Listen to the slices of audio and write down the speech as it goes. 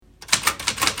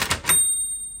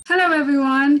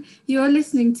everyone. You're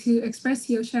listening to Express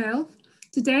Your Shelf.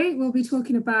 Today, we'll be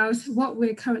talking about what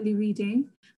we're currently reading.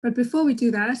 But before we do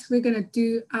that, we're going to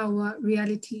do our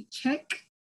reality check.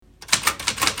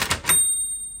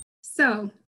 So,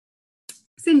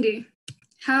 Cindy,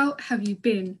 how have you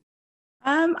been?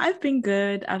 I've been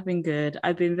good. I've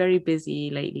been very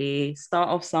busy lately. Start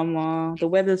of summer, the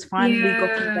weather's finally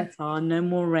gotten Yeah. better. No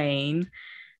more rain.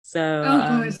 So Oh,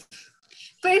 God.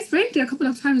 But it's rained a couple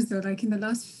of times, though, like in the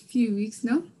last few weeks,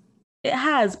 no? it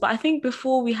has, but I think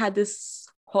before we had this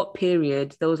hot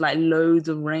period, there was like loads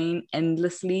of rain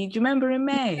endlessly. Do you remember in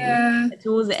May? Yeah.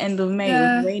 Towards the end of May, it was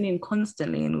Yeah. raining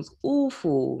constantly and it was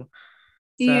awful.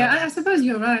 So Yeah, I suppose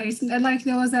you're right. Like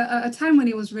there was a time when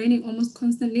it was raining almost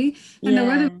constantly and the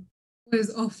weather yeah,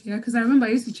 was off, yeah, because I remember I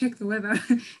used to check the weather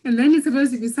and then it's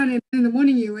supposed to be sunny and in the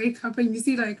morning you wake up and you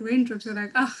see like raindrops, you're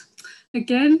like, ah,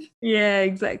 again. yeah,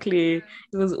 exactly.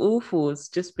 It was awful. It's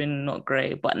just been not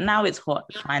great, but now it's hot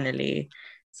finally.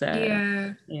 So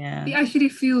Yeah. yeah. It actually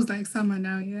feels like summer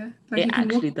now, yeah. Like It you can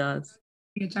walk actually does.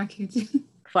 in a jacket.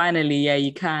 Finally, yeah,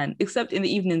 you can. Except in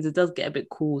the evenings, it does get a bit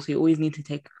cool. So you always need to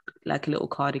take like a little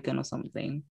cardigan or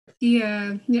something.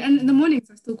 Yeah. Yeah. And the mornings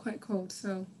are still quite cold,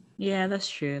 so Yeah, that's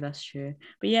true. That's true.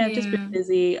 But yeah, I've just been yeah.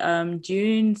 busy.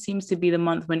 June seems to be the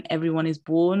month when everyone is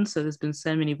born. So there's been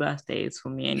so many birthdays for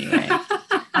me anyway.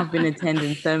 I've been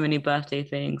attending so many birthday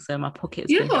things. So my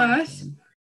pocket's You been know what? hurting.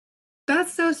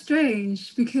 That's so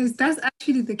strange because that's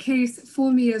actually the case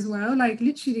for me as well. Like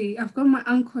literally, I've got my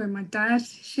uncle and my dad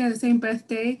share the same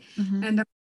birthday, Hmm. and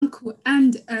uncle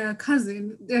and a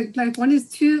cousin. Like one is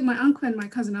two. My uncle and my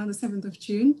cousin are on the 7th of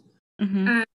June,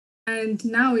 Hmm. and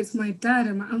now it's my dad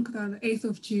and my uncle are on the 8th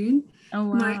of June.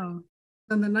 Oh, My wow.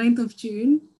 on the 9th of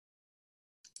June.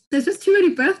 There's just too many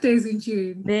birthdays in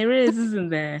June. There is, isn't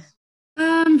there?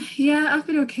 Yeah, I've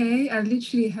been okay. I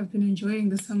literally have been enjoying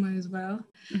the summer as well.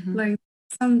 Hmm. Like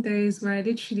some days where I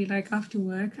literally like after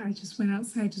work, I just went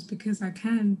outside just because I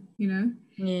can, you know.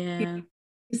 Yeah, Yeah.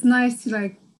 it's nice to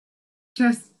like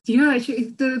just actually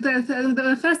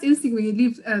the first instinct when you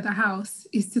leave the house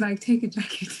is to like take a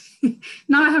jacket.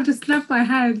 Now I have to slap my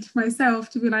hand myself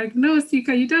to be like, no,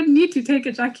 Sika, you don't need to take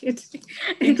a jacket.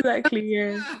 Exactly.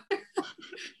 Yeah.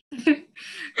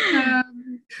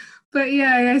 um, but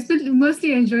yeah, it's been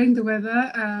mostly enjoying the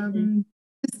weather. Hmm.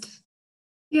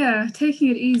 Yeah, taking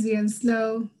it easy and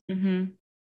slow. Hmm.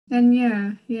 And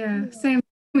yeah, same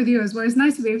with you as well. It's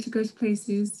nice to be able to go to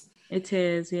places. It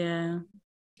is. Yeah.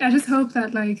 I just hope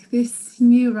that like this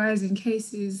new rise in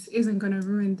cases isn't going to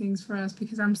ruin things for us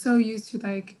because I'm so used to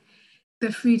like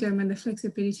the freedom and the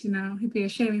flexibility now. It'd be a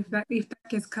shame if that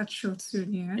gets cut short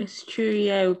soon, yeah. It's true,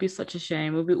 yeah, it would be such a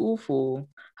shame. It would be awful.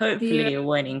 Yeah, Hopefully it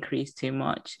won't increase too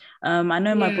much. I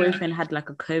know my yeah. boyfriend had like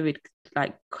a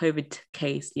COVID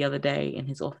case the other day in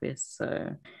his office. So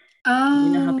you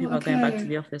know how Oh, people are going back to okay.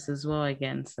 the office as well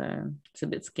again. So it's a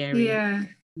bit scary. Yeah,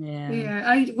 Yeah.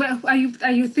 yeah.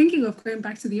 Are you thinking of going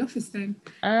back to the office then?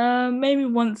 Maybe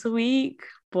once a week,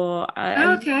 but I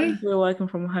really Okay. enjoy working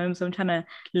from home, so I'm trying to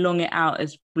long it out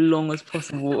as long as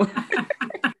possible.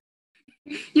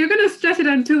 You're gonna stretch it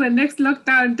until the next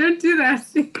lockdown. Don't do that.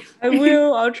 I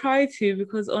will. I'll try to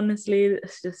because honestly,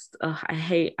 it's just I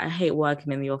hate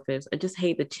working in the office. I just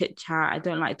hate the chit chat. I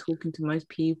don't like talking to most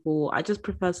people. I just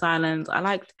prefer silence. I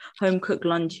like home cooked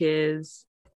lunches.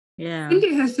 Yeah,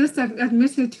 Cindy has just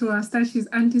admitted to us that she's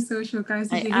antisocial, guys.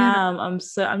 Did I you hear that? am.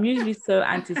 I'm usually so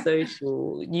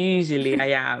antisocial. Usually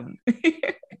I am.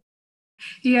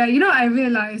 Yeah, I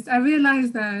realized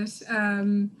that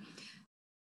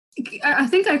I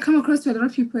think I come across to a lot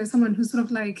of people as someone who's sort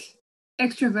of like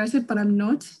extroverted, but I'm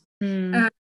not. Hmm. Um,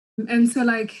 and so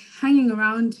like hanging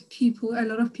around people, a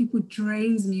lot of people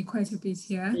drains me quite a bit,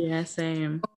 yeah. Yeah,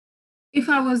 same. If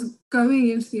I was going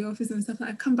into the office and stuff,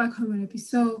 I'd come back home and I'd be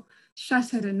so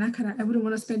shattered and knackered. I wouldn't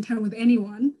want to spend time with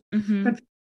anyone. Hmm. But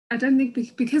I don't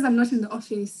think because I'm not in the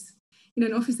office, in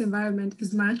an office environment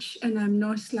as much, and I'm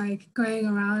not like going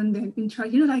around and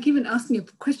interact, like even asking a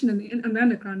question on the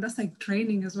underground, that's like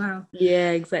draining as well.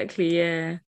 Yeah, exactly.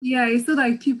 Yeah. Yeah, it's still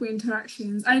like people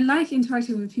interactions. I like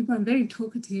interacting with people. I'm very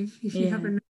talkative, if you Yeah.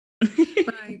 haven't,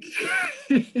 but like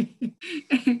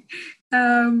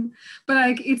um but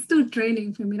like it's still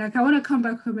draining for me. Like I want to come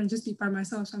back home and just be by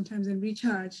myself sometimes and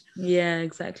recharge. Yeah,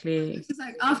 exactly. It's just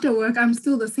like after work I'm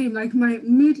still the same, like my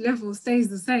mood level stays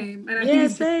the same, and I think Yeah,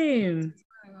 it's just same.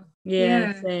 Yeah,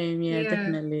 yeah, same. Yeah, yeah,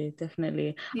 definitely,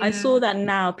 definitely. I saw yeah. that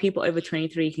now people over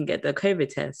 23 can get the COVID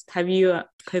test. Have you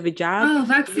COVID jab? Oh,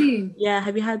 vaccine. Yeah,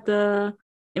 have you had the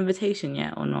invitation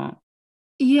yet or not?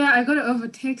 Yeah, I got it over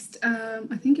text. I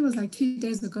think it was like 2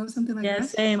 days ago, something like Yeah, that.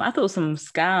 same. I thought it was some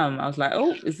scam. I was like,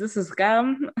 oh, is this a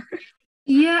scam?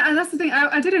 Yeah, and that's the thing.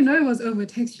 I didn't know it was over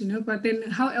text, but then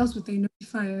how else would they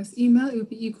notify us? Email, it would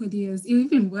be equally as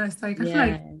even worse. Like I feel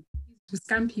like Yeah. to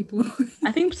scam people.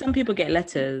 I think some people get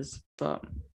letters, but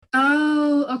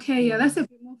Oh, okay, yeah, yeah, that's a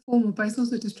bit more formal, but it's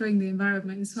also destroying the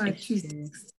environment. So I it's choose true.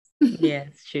 text. Yeah,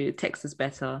 it's true. Text is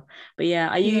better. But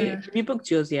yeah, Yeah. have you booked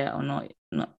yours yet or not?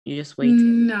 Not, you're just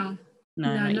waiting. No, No,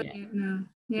 no, not not yet. yet. No.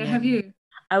 Yeah, Yeah. have you?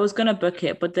 I was gonna book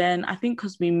it, but then I think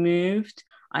because we moved,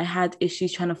 I had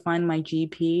issues trying to find my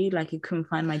GP. Like, you couldn't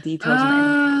find my details on any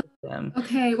Uh, system.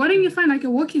 okay. Why don't you find like a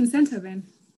walk-in center then?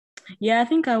 Yeah, I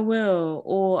think I will.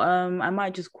 Or I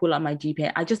might just call up my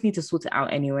GP. I just need to sort it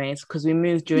out anyways, because we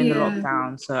moved during the Yeah.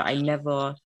 lockdown, so I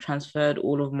never transferred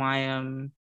all of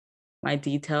my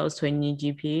details to a new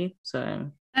GP.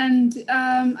 So And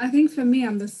I think for me,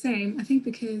 I'm the same. I think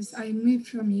because I moved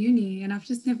from uni and I've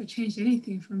just never changed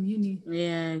anything from uni.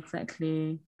 yeah,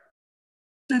 exactly.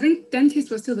 I think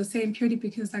dentist was still the same purely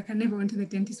because like I never went to the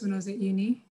dentist when I was at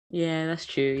uni. Yeah, that's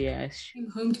true. Yeah, I came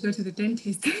home to go to the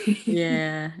dentist.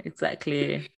 yeah,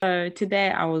 exactly. So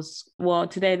today,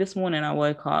 this morning, I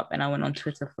woke up and I went on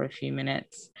Twitter for a few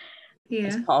minutes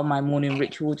as Yeah. part of my morning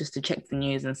ritual just to check the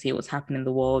news and see what's happening in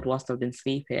the world whilst I've been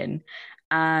sleeping.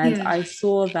 And Yeah. I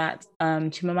saw that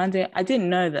Chimamanda, I didn't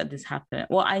know that this happened.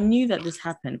 Well, I knew that this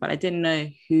happened, but I didn't know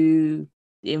who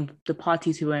the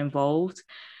parties who were involved.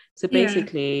 So Yeah.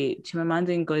 basically,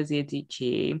 Chimamanda Ngozi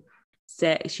Adichie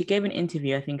said she gave an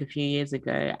interview, I think, a few years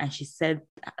ago, and she said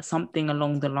something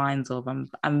along the lines of,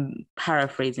 I'm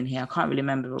paraphrasing here, I can't really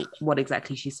remember what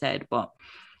exactly she said, but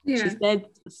she Yeah. said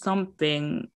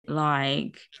something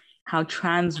like how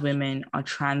trans women are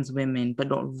trans women, but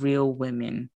not real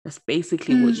women. That's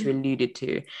basically what she Mm. alluded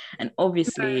to. And Right.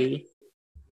 obviously,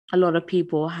 a lot of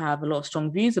people have a lot of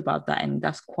strong views about that. And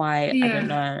that's quite, I don't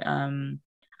Yeah. know,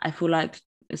 I feel like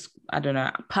I don't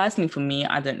know, personally for me,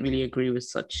 I don't really agree with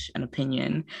such an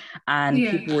opinion. And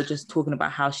Yeah. people were just talking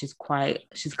about how she's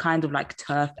kind of like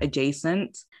TERF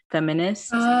adjacent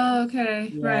feminist. Oh, okay.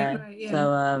 Right. Yeah. Right. Yeah.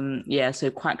 So yeah,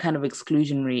 so quite kind of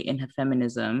exclusionary in her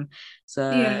feminism.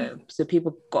 Yeah. So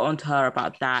people got onto her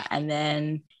about that. And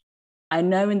then I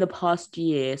know in the past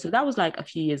year, so that was like a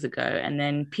few years ago, and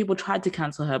then people tried to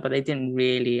cancel her, but they didn't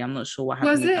really. I'm not sure what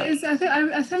Was happened with it?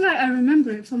 that. Is I feel like I remember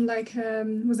it from like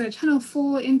was it a Channel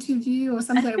 4 interview or I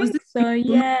something? Was think this so, woman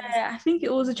yeah. was I think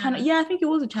it was a channel. Yeah, I think it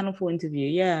was a Channel 4 interview.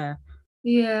 Yeah.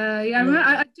 yeah, yeah. Yeah.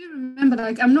 I do remember.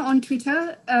 Like, I'm not on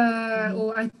Twitter, Mhm.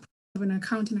 or I have an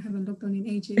account and I haven't logged on in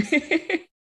ages.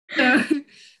 So,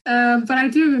 but I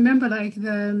do remember like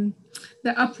the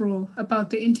uproar about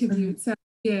the interview Mhm. itself.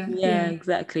 Yeah, Yeah, yeah,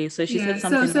 exactly. So she said yeah. So,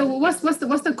 something like,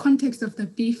 what's the context of the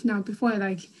beef now? Before I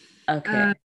like uh,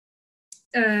 okay.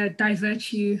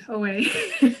 divert you away.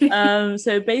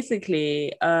 So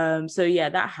basically, so yeah,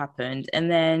 that happened. And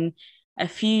then a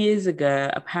few years ago,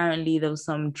 apparently there was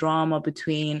some drama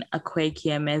between Akwaeke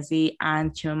Emezi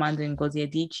and Chimamanda Ngozi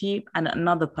Adichie and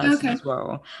another person Okay, as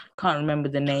well. Can't remember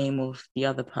the name of the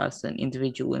other person,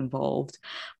 individual involved.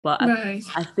 But right.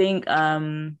 I think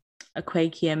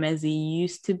Akwaeke Emezi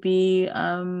used to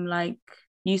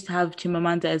have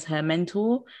Chimamanda as her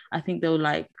mentor. I think they were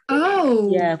like, Oh,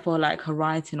 yeah, for like her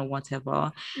writing or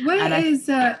whatever. where And I is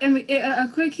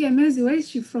Akwaeke Emezi? Where is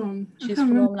she from? I She's can't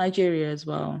remember. from Nigeria as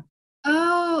well.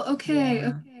 Oh, okay, Yeah.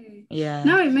 okay. Yeah.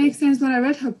 Now it makes sense. When I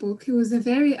read her book, it was a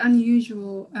very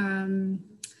unusual.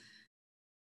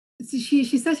 So she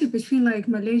settled between like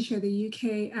Malaysia, the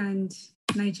UK, and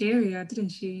Nigeria, didn't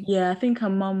she? Yeah, I think her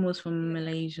mum was from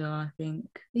Malaysia, I think.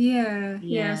 Yeah,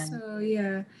 yeah. Yeah. So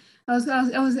yeah, I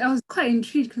was quite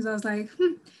intrigued because I was like,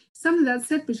 something that's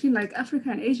set between like Africa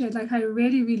and Asia. Like I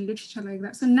really read literature like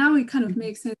that. So now it kind of Mhm.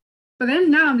 makes sense. But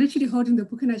then now I'm literally holding the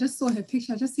book and I just saw her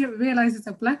picture. I just realized it's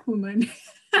a black woman.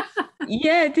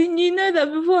 Yeah, didn't you know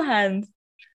that beforehand?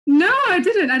 No, I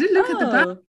didn't. I didn't look at the back.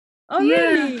 Oh, oh, Yeah.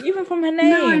 really? Even from her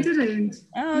No, I name? didn't.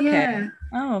 Oh, okay. Yeah.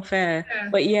 Oh, fair. Yeah.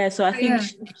 But yeah, so I think Yeah.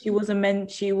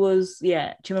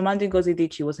 Chimamanda Ngozi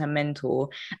Adichie was her mentor,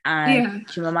 and Yeah.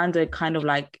 Chimamanda kind of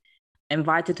like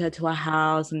invited her to her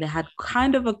house, and they had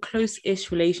kind of a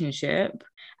close-ish relationship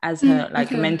as her like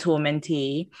Okay. mentor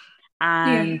mentee.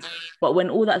 Yeah. And but when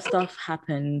all that stuff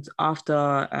happened after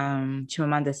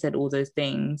Chimamanda said all those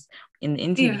things in the Yeah.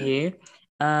 interview,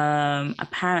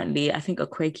 apparently I think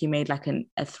Akwaeke made like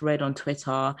a thread on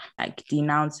Twitter like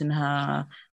denouncing her,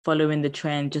 following the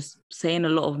trend, just saying a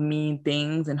lot of mean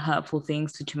things and hurtful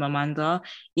things to Chimamanda,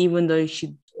 even though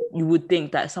you would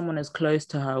think that someone as close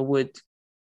to her would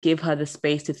give her the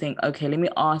space to think, okay, let me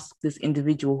ask this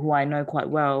individual who I know quite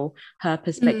well her Mm.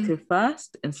 perspective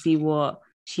first and see what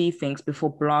she thinks before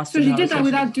So blasting she her on did that social.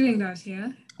 without doing that, yeah?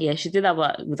 Yeah, she did that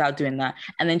but without doing that.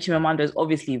 And then Chimamanda is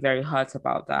obviously very hurt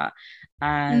about that.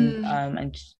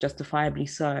 And justifiably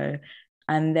so.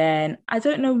 And then I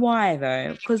don't know why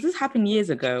though, because this happened years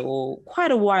ago or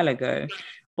quite a while ago.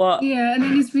 But Yeah, and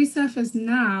then it's resurfaced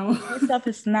now.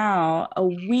 resurfaced now,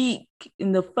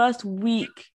 in the first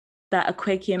week that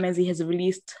Akwaeke Emezi has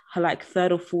released her like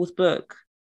third or fourth book.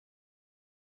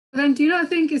 Then do you not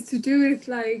think it's to do with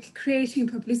like creating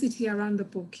publicity around the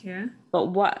book, yeah?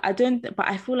 But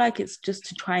I feel like it's just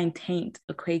to try and taint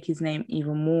Akwaeke's name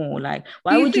even more. Like,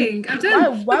 Do you think? I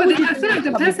don't. why would you I feel like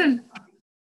the person.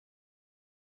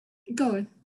 Go on.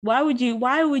 why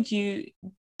would you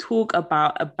talk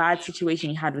about a bad situation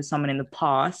you had with someone in the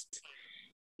past?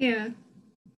 Yeah.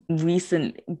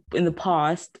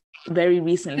 Very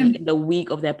recently, in the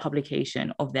week of their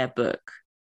publication of their book.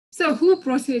 So who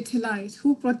brought it to light?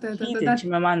 Who brought that?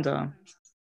 Chimamanda.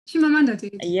 Chimamanda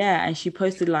did. Yeah, and she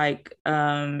posted like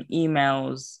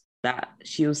emails that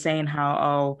she was saying how,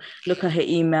 oh, look at her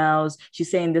emails.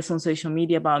 She's saying this on social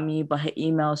media about me, but her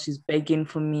emails, she's begging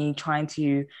for me, trying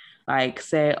to like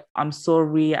say, I'm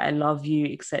sorry, I love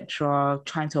you, etc.,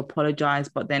 trying to apologize,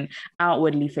 but then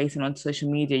outwardly facing on social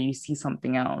media, you see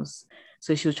something else.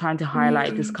 So she was trying to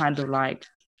highlight this kind of like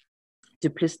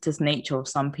duplicitous nature of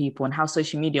some people and how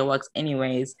social media works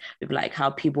anyways, with like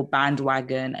how people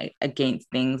bandwagon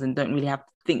against things and don't really have to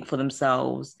think for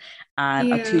themselves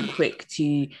and are too quick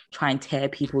to try and tear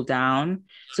people down.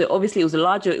 So obviously it was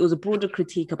a broader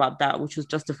critique about that, which was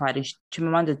justified, and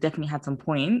Chimamanda definitely had some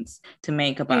points to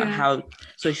make about how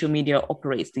social media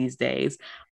operates these days.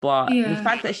 But the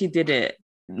fact that she did it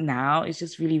now is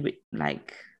just really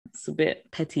like, it's a bit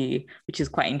petty, which is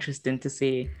quite interesting to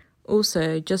see.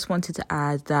 Also, just wanted to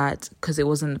add that, because it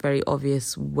wasn't very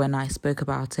obvious when I spoke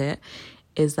about it,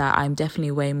 is that I'm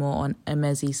definitely way more on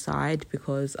Emezi's side,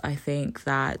 because I think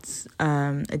that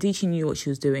Adichie knew what she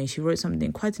was doing. She wrote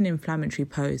something, quite an inflammatory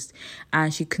post,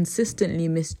 and she consistently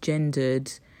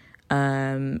misgendered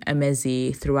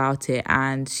Emezi throughout it,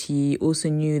 and she also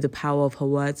knew the power of her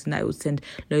words and that it would send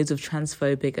loads of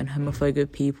transphobic and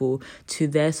homophobic people to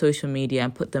their social media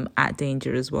and put them at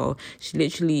danger as well. She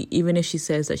literally, even if she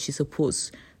says that she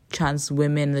supports trans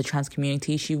women, the trans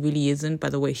community, she really isn't by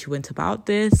the way she went about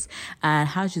this and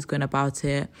how she's gone about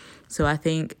it. So I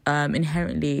think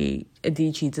inherently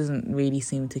Adichie doesn't really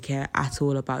seem to care at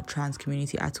all about trans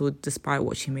community at all, despite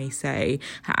what she may say.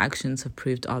 Her actions have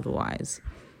proved otherwise.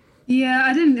 Yeah,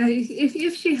 I didn't know.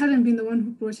 If she hadn't been the one who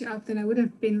brought it up, then I would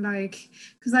have been like,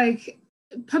 because like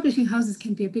publishing houses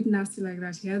can be a bit nasty like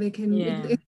that. Yeah, they can.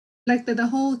 Yeah. Like the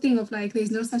whole thing of like,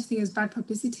 there's no such thing as bad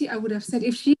publicity. I would have said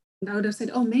I would have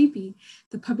said, oh, maybe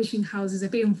the publishing house is a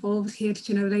bit involved here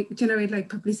to generate like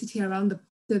publicity around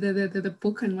the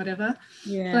book and whatever.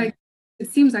 Yeah. Like it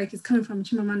seems like it's coming from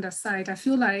Chimamanda's side. I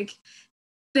feel like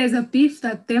there's a beef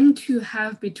that them two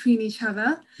have between each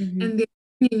other, and they're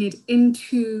bringing it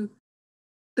into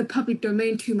the public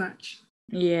domain too much.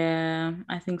 Yeah,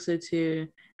 I think so too.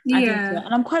 Yeah.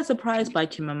 And I'm quite surprised by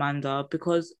Chimamanda,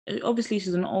 because obviously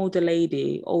she's an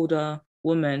older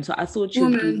woman. So I thought she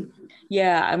would be,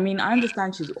 yeah, I mean, I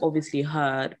understand she's obviously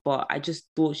hurt, but I just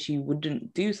thought she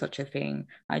wouldn't do such a thing.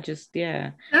 That's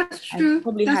true. I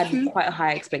probably had quite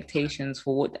high expectations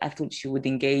for what I thought she would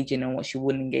engage in and what she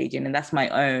wouldn't engage in. And that's my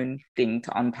own thing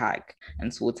to unpack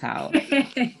and sort out.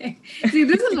 See,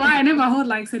 this is why I never hold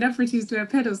like celebrities to a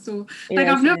pedestal. Like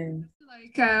I've never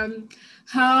like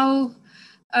how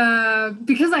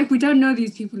because like we don't know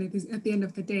these people at the end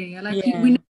of the day. Like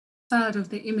we know the side of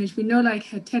the image. We know like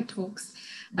her TED Talks.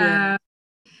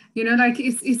 You know, like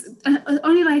it's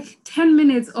only like 10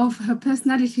 minutes of her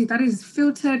personality that is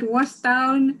filtered, washed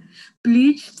down,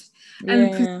 bleached,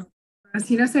 and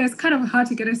you know, so it's kind of hard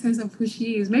to get a sense of who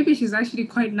she is. Maybe she's actually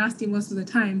quite nasty most of the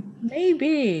time.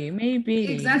 Maybe.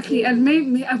 Exactly, and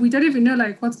maybe we don't even know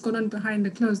like what's going on behind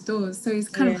the closed doors. So it's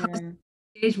kind of hard to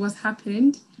gauge what's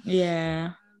happened.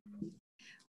 Yeah.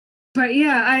 But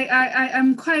yeah,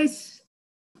 I'm quite,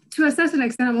 to a certain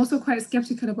extent, I'm also quite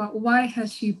skeptical about why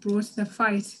has she brought the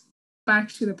fight back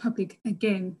to the public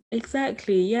again.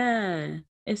 Exactly, yeah.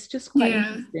 It's just quite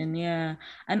interesting, yeah.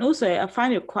 And also I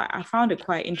found it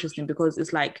quite interesting because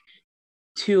it's like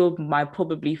two of my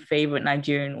probably favorite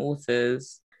Nigerian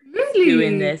authors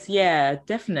doing this. Yeah,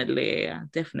 definitely.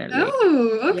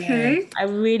 Oh, okay. Yeah. I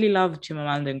really love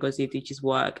Chimamanda Ngozi Adichie's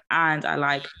work, and I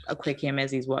like Akwaeke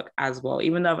Emezi's work as well,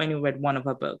 even though I've only read one of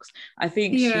her books. I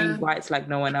think she writes like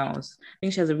no one else. I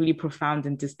think she has a really profound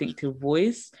and distinctive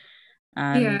voice.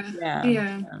 And I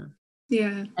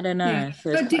don't know. Yeah.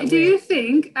 So but do you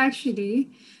think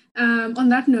actually, on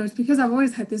that note, because I've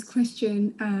always had this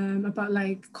question about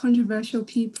like controversial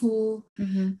people,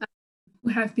 who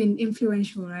have been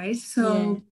influential, right?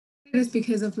 So it is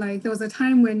because of like there was a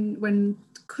time when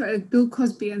Bill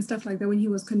Cosby and stuff like that, when he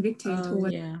was convicted or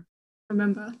whatever,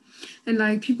 remember, and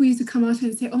like people used to come out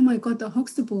and say, oh my god, the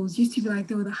Huxtables used to be like,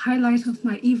 they were the highlight of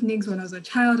my evenings when I was a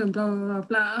child, and blah blah blah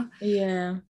blah.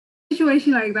 Yeah.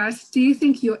 Situation like that, do you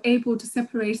think you're able to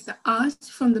separate the art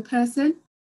from the person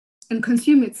and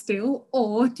consume it still,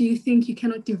 or do you think you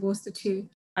cannot divorce the two?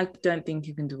 I don't think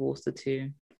you can divorce the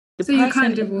two. So you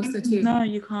can't divorce the two? No,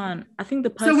 you can't. I think the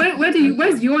person. So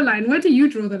where's your line? Where do you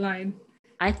draw the line?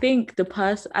 I think there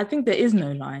is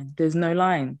no line. There's no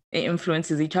line. It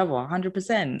influences each other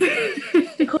 100%.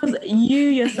 Because you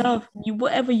yourself,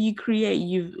 whatever you create,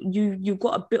 you've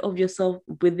got a bit of yourself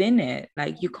within it.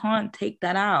 Like, you can't take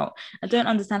that out. I don't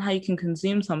understand how you can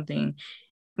consume something.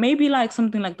 Maybe like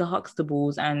something like the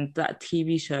Huxtables and that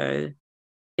TV show.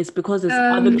 It's because there's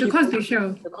other people.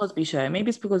 The Cosby Show. Maybe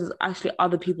it's because there's actually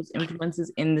other people's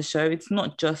influences in the show. It's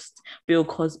not just Bill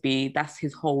Cosby. That's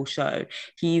his whole show.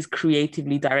 He's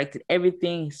creatively directed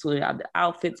everything. He sorted out the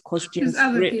outfits, costumes,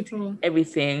 script,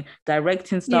 everything,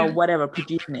 directing style, whatever,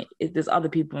 producing it. There's other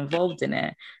people involved in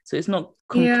it. So it's not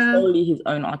solely his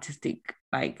own artistic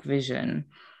like vision.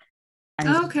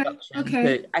 Okay.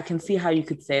 So I can see how you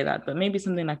could say that, but maybe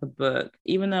something like a book,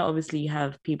 even though obviously you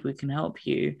have people who can help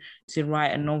you to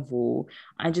write a novel,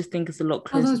 I just think it's a lot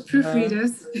closer. All those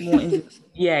proofreaders.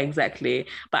 Yeah, exactly.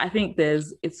 But I think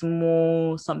it's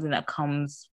more something that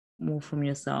comes more from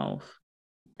yourself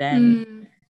than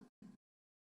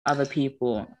other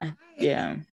people.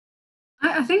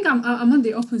 I think I'm on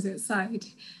the opposite side.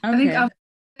 Okay. I think I've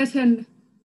certain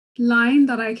line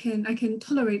that I can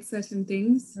tolerate certain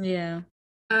things. Yeah.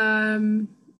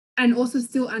 And also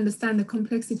still understand the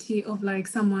complexity of like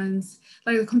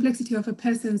the complexity of a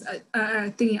person's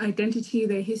identity,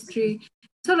 their history.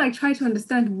 So like try to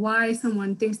understand why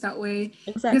someone thinks that way.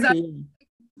 Exactly.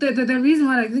 Because the reason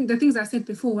why I think the things I said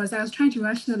before was I was trying to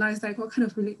rationalize like what kind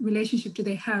of relationship do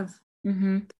they have.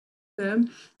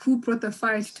 Them, who brought the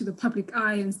fight to the public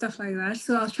eye and stuff like that.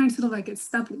 So I was trying to sort of like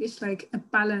establish like a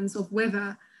balance of where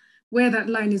that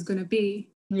line is going to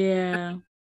be. Yeah.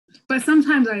 But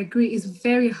sometimes I agree it's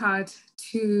very hard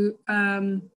to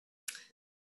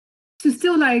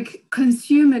still like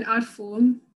consume an art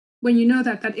form when you know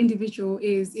that individual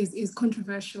is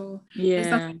controversial.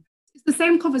 Yeah. It's the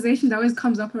same conversation that always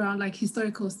comes up around like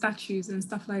historical statues and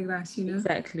stuff like that, you know?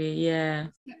 Exactly, yeah.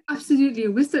 Absolutely.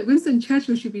 Winston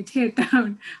Churchill should be teared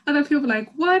down. Other people are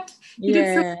like, what? You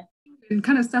did something, and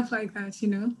kind of stuff like that, you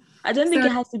know? I don't think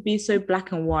it has to be so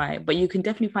black and white, but you can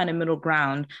definitely find a middle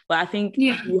ground. But I think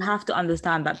you have to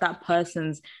understand that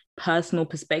person's personal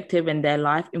perspective and their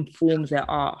life informs their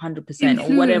art 100%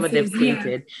 or whatever they've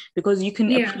created. Because you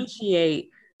can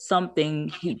appreciate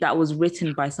something that was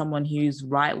written by someone who's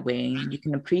right-wing. You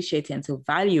can appreciate it and still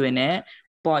value in it,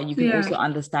 but you can also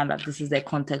understand that this is their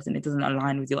context and it doesn't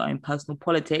align with your own personal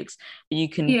politics. But you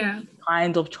can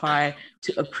kind of try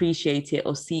to appreciate it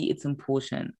or see its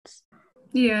importance.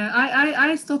 Yeah,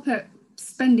 I stop at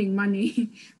spending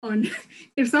money on,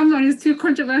 if someone is too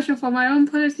controversial for my own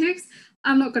politics,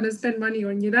 I'm not going to spend money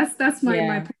on you. That's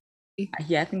my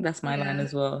I think that's my line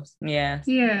as well. Yeah,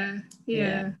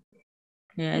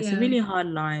 it's a really hard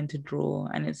line to draw,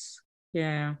 and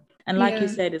and like you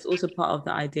said, it's also part of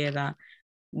the idea that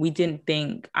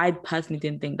I personally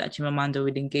didn't think that Chimamanda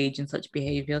would engage in such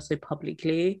behavior so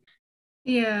publicly.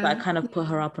 But I kind of put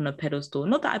her up on a pedestal.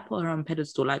 Not that I put her on a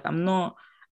pedestal, like I'm not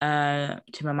a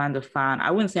Chimamanda fan. I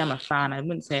wouldn't say I'm a fan. I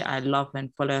wouldn't say I love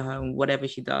and follow her and whatever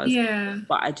she does.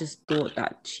 But I just thought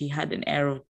that she had an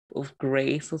air of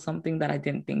grace or something that I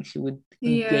didn't think she would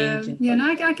engage in. No,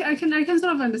 I can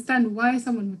sort of understand why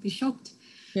someone would be shocked.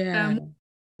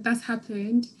 That's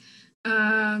happened.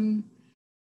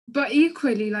 But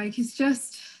equally, like, it's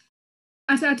just,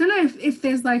 I don't know if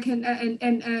there's like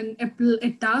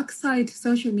a dark side to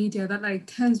social media that like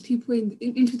turns people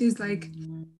into this like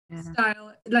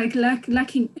style, like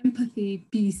lacking empathy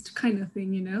beast kind of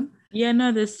thing, you know? Yeah,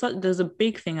 no, there's a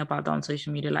big thing about that on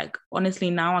social media. Like, honestly,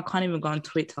 now I can't even go on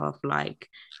Twitter for like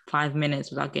 5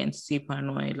 minutes without getting super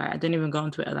annoyed. Like, I don't even go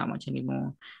on Twitter that much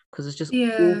anymore because it's just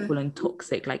awful and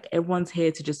toxic. Like, everyone's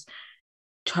here to just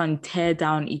try and tear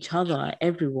down each other,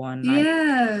 everyone. Like,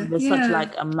 there's such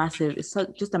like a massive,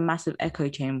 just a massive echo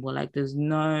chamber. Like, there's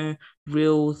no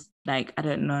real, like, I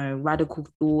don't know, radical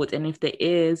thought. And if there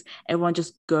is, everyone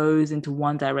just goes into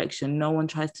one direction. No one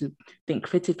tries to think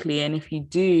critically. And if you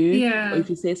do, or if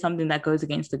you say something that goes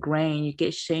against the grain, you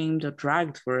get shamed or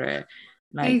dragged for it.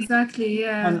 Like, exactly,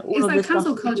 it's like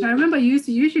cancel culture. I remember you used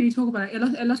to usually talk about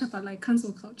a lot about like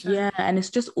cancel culture. Yeah, and it's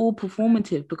just all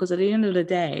performative because at the end of the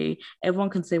day, everyone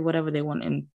can say whatever they want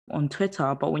on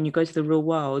Twitter, but when you go to the real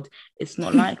world, it's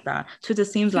not like that. Twitter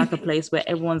seems like a place where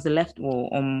everyone's the left, or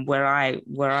where I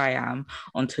am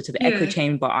on Twitter, the echo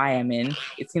chamber I am in,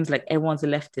 it seems like everyone's a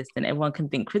leftist and everyone can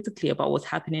think critically about what's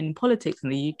happening in politics in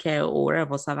the UK or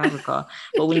wherever, South Africa.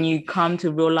 But when you come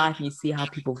to real life and you see how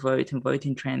people vote and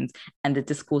voting trends and the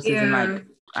discourses in like,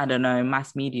 I don't know,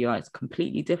 mass media, it's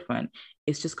completely different.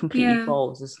 It's just completely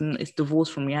false. It's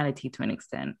divorced from reality to an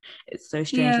extent. It's so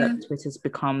strange that Twitter's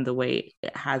become the way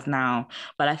it has now.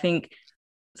 But I think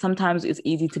sometimes it's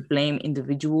easy to blame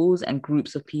individuals and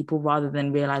groups of people rather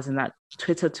than realizing that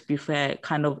Twitter, to be fair,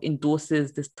 kind of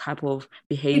endorses this type of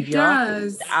behavior. It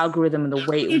does. The algorithm and the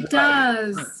way it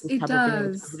does. It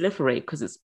does proliferate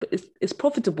because it's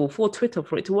profitable for Twitter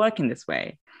for it to work in this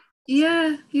way.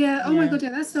 Yeah. Oh my God,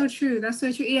 that's so true.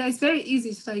 Yeah, it's very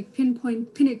easy to like pin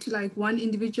it to like one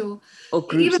individual or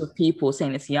groups of people,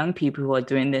 saying it's young people who are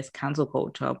doing this cancel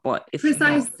culture, but it's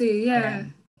precisely not.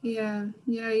 Yeah.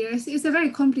 It's a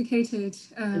very complicated.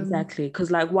 Exactly, because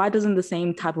like, why doesn't the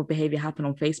same type of behavior happen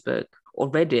on Facebook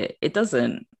or Reddit? It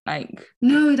doesn't. Like,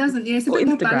 no, it doesn't. Yeah, it's a bit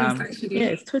more Instagram. balanced actually. Yeah,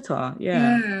 it's Twitter.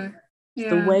 It's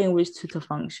the way in which Twitter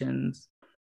functions.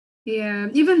 Yeah,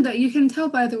 even that you can tell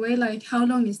by the way, like how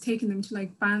long it's taken them to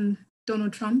like ban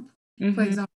Donald Trump, for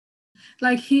example.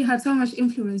 Like he had so much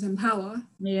influence and power.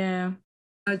 Yeah.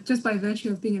 Just by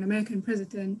virtue of being an American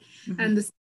president, and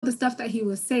the stuff that he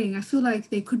was saying, I feel like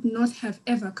they could not have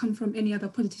ever come from any other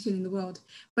politician in the world.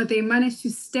 But they managed to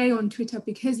stay on Twitter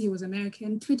because he was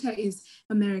American. Twitter is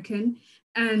American,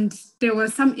 and there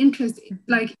was some interest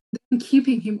like in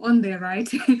keeping him on there, right?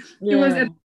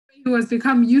 He was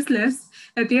become useless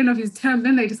at the end of his term.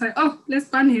 Then they decide, oh, let's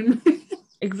ban him.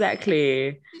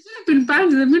 Exactly. He should have been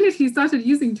banned the minute he started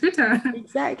using Twitter.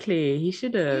 Exactly. He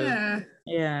should have.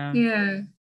 Yeah.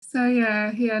 So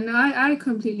no, I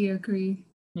completely agree.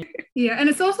 Yeah, and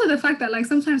it's also the fact that like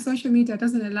sometimes social media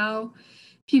doesn't allow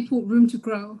people room to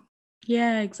grow.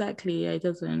 Yeah, exactly. Yeah, it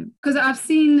doesn't. Because I've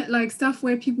seen like stuff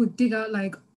where people dig out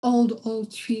like old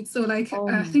tweets, or like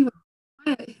I think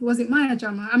was it Maya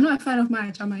Jama? I'm not a fan of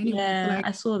Maya Jama anyway. Yeah, but, like,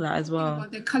 I saw that as well.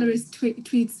 About the colorist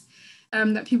tweets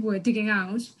that people were digging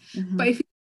out. But if you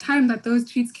time that those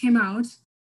tweets came out,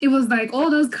 it was like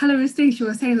all those colorist things she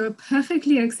was saying were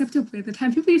perfectly acceptable at the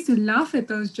time. People used to laugh at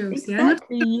those jokes.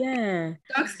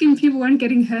 Dark-skinned people weren't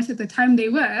getting hurt at the time they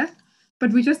were,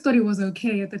 but we just thought it was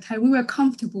okay at the time. We were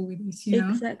comfortable with it, you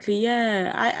know? Exactly,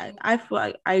 yeah.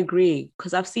 I agree,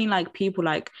 because I've seen like people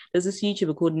like, there's this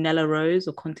YouTuber called Nella Rose,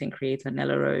 or content creator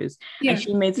Nella Rose, and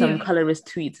she made some colorist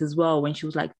tweets as well when she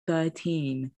was like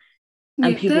 13.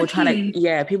 And people were trying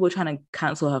to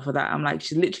cancel her for that. I'm like,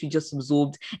 she literally just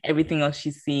absorbed everything else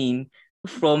she's seen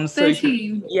from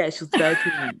 13. Yeah, she was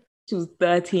 13. She was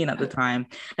 13 at the time.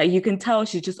 Like, you can tell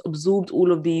she just absorbed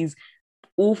all of these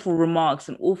awful remarks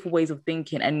and awful ways of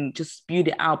thinking and just spewed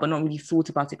it out, but not really thought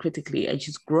about it critically. And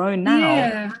she's grown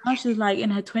now. Now she's like in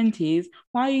her 20s.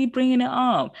 Why are you bringing it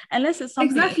up? Unless it's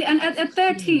something. Exactly. And at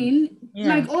 13,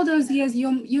 like all those years,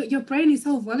 your brain is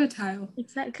so volatile.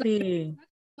 Exactly.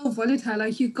 So volatile.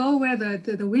 Like you go where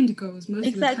the wind goes most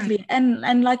of the time. Exactly.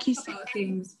 And like you said,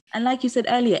 and like you said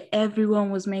earlier,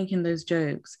 everyone was making those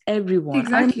jokes. Everyone.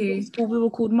 Exactly. We were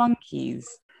called monkeys.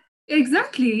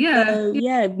 Exactly,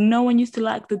 yeah. No one used to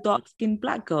like the dark-skinned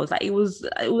black girls. Like it would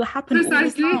happen all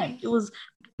the time. It was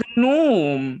the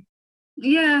norm.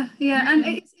 Yeah. And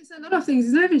it's a lot of things.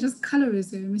 It's not even just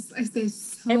colorism. It's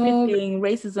everything,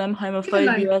 racism,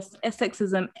 homophobia,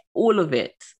 sexism, all of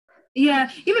it.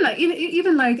 Yeah,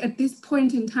 even like at this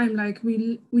point in time, like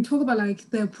we talk about like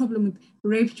the problem with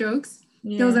rape jokes.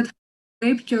 There was a time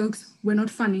rape jokes were not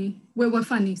funny. Were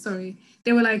funny, sorry.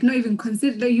 They were like not even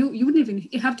considered. You wouldn't even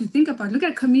have to think about it. Look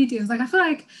at comedians. Like I feel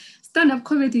like stand-up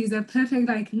comedy is a perfect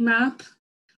like map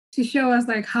to show us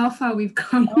like how far we've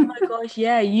come. Oh my gosh,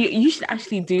 yeah. You should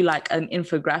actually do like an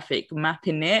infographic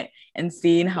mapping it and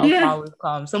seeing how far we've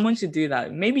come. Someone should do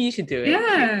that. Maybe you should do it.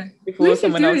 Yeah. Before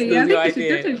someone else steals your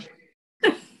idea.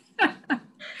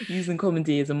 Using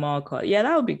comedy as a marker. Yeah,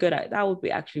 that would be good. That would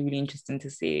be actually really interesting to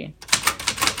see.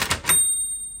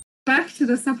 Back to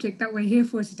the subject that we're here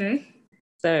for today.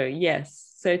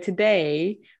 So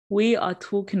today we are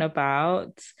talking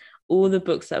about all the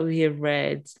books that we have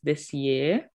read this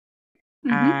year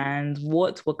and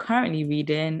what we're currently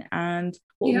reading and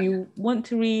what we want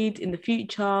to read in the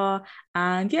future,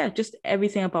 and just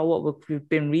everything about what we've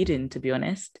been reading, to be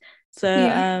honest. So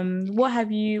what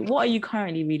are you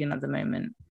currently reading at the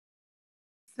moment?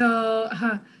 So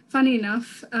funny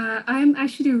enough, I'm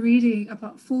actually reading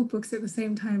about 4 books at the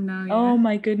same time now. Oh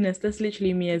my goodness, that's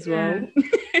literally me as well.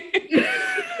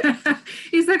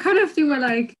 It's that kind of thing where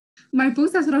like my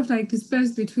books are sort of like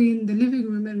dispersed between the living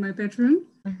room and my bedroom.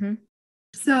 Mm-hmm.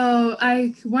 So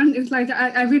it's like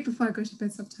I read before I go to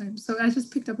bed sometimes. So I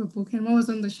just picked up a book, and what was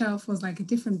on the shelf was like a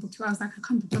different book too. I was like, I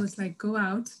can't be bothered to like go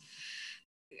out.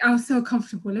 I was so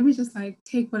comfortable. Let me just like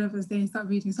take whatever's there and start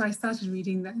reading. So I started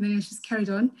reading that, and then I just carried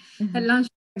on. At lunch,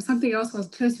 something else was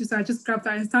close to, so I just grabbed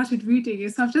that and started reading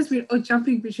it. So I've just been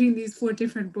jumping between these 4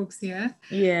 different books here.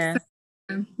 Yeah.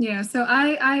 Yeah. So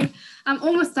I'm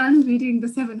almost done reading The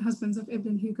Seven Husbands of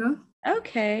Evelyn Hugo.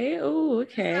 Okay. Oh,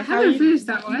 okay. I haven't finished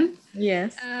that one.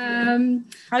 Yes. How I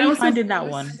are you also finding that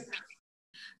one?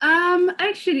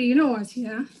 Actually, you know what?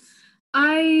 Yeah,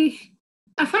 I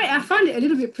found it a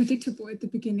little bit predictable at the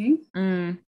beginning.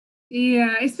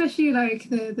 Yeah, especially like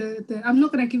the I'm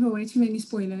not gonna give away too many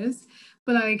spoilers,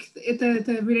 but like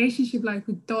the relationship like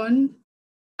with Don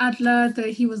Adler,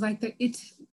 he was like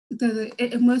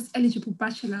the most eligible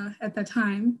bachelor at the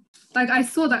time. Like I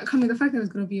saw that coming, the fact that it was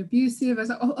gonna be abusive. I was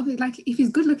like, oh, like if he's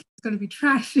good looking, it's gonna be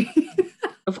trash.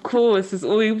 Of course, it's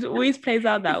always plays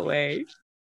out that way.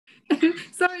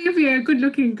 Sorry if you're a good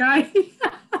looking guy.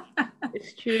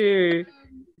 It's true.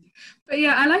 But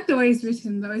yeah, I like the way it's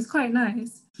written though. It's quite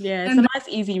nice. Yeah, it's and a nice,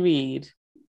 easy read.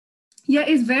 Yeah,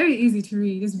 it's very easy to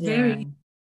read. It's very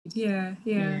Yeah.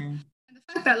 And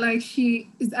the fact that like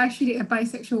she is actually a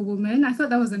bisexual woman, I thought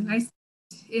that was a nice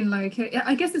in like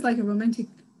I guess it's like a romantic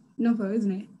novel,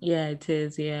 isn't it? Yeah, it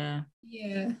is. Yeah.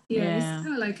 Yeah. It's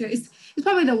kind of like it's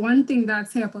probably the one thing that I'd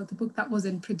say about the book that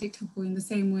wasn't predictable in the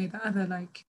same way that other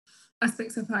like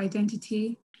aspects of her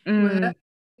identity were. I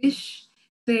wish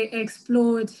they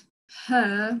explored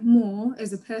her more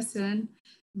as a person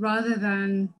rather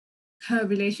than her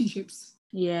relationships.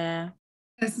 Yeah.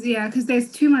 Because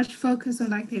there's too much focus on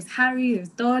like there's Harry, there's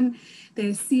Don,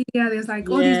 there's Celia, there's like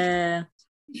all these.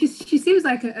 She seems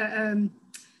like a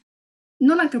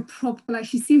not like a prop, like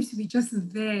she seems to be just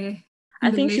there.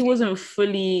 I think she wasn't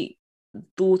fully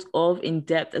thought of in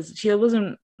depth, as she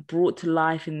wasn't brought to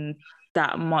life in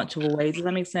that much of a way. Does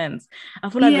that make sense? I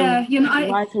feel like the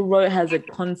writer wrote her as a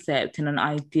concept and an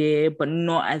idea, but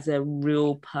not as a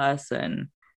real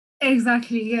person.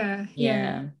 Exactly.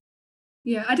 Yeah.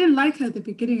 I didn't like her at the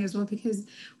beginning as well because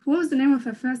what was the name of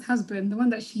her first husband, the one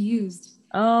that she used?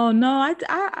 Oh no,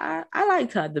 I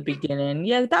liked her at the beginning.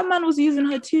 Yeah, that man was using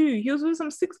her too. He was with some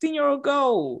 16-year-old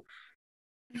girl,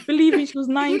 believing she was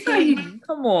 19.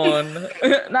 Come on.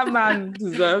 That man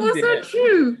deserved it. Also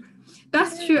true.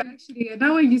 That's true, actually.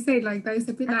 Now when you say it like that, it's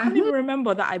a bit like I can't even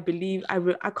remember that. I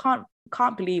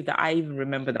can't believe that I even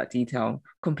remember that detail.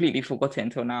 Completely forgot it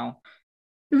until now.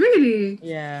 Really?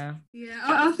 Yeah.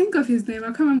 I'll think of his name. I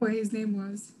can't remember what his name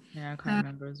was. Yeah, I can't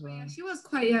remember as well. Yeah, she was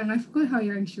quite young. I forgot how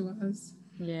young she was.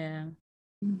 Yeah.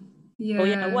 Yeah. Oh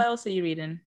yeah. What else are you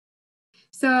reading?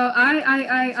 So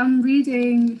I'm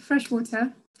reading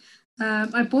Freshwater.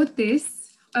 I bought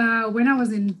this when I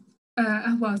was in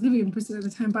I was living in Bristol at the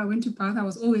time, but I went to Bath. I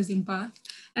was always in Bath,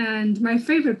 and my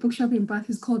favorite bookshop in Bath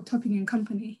is called Topping and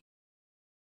Company.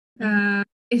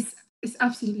 It's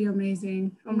absolutely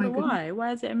amazing. Oh my goodness.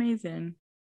 Why is it amazing?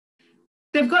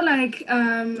 They've got like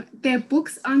their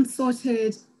books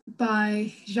unsorted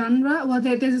by genre. Well,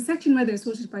 there's a section where they're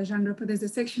sorted by genre, but there's a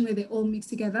section where they all mix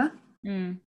together.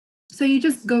 So you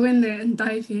just go in there and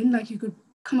dive in, like you could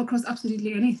come across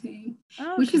absolutely anything.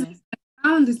 Which is, I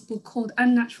found this book called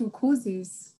Unnatural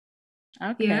Causes.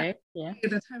 Okay. Yeah. At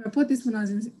the time I bought this when I was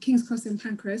in King's Cross and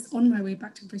Pancras on my way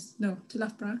back to to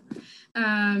Loughborough.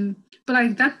 But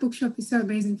like that bookshop is so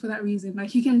amazing for that reason.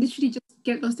 Like you can literally just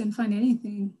get lost and find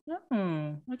anything.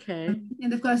 Okay.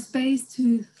 And they've got a space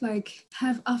to like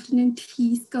have afternoon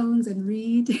tea, scones, and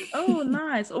read. Oh,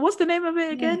 nice. What's the name of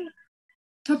it again?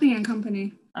 Topping and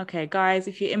Company. Okay, guys,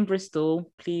 if you're in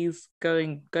Bristol, please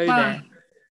go there.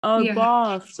 Oh,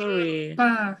 Bath. Sorry.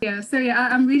 Bath. Yeah. So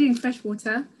I'm reading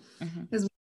Freshwater as well.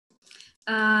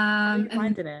 How are you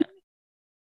finding it?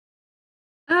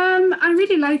 I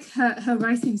really like her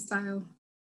writing style.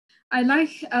 I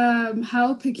like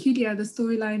how peculiar the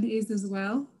storyline is as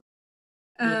well.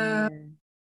 I'm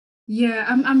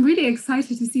really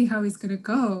excited to see how it's gonna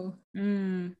go.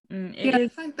 The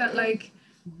fact that like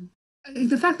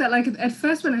at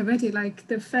first when I read it, like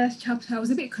the first chapter, I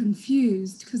was a bit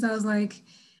confused because I was like,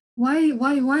 why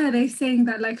are they saying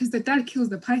that? Like, because the dad kills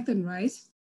the python, right?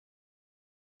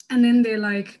 And then they're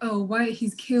like, oh, why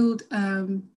he's killed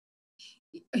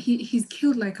he's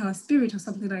killed like our spirit or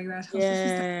something like that.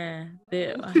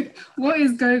 What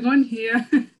is going on here?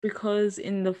 Because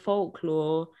in the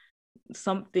folklore,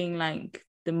 something like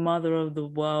the mother of the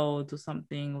world or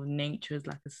something of nature is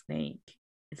like a snake.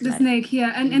 It's The like, snake,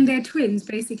 yeah, and they're twins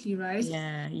basically, right?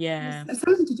 yeah. It's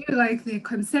something to do like their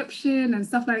conception and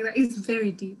stuff like that. It's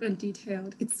very deep and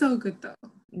detailed. It's so good though.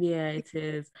 Yeah, it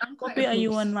is. I'm What quite a bit are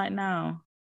you hook. on right now?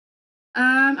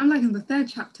 I'm like in the third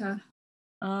chapter.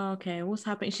 Oh, okay. What's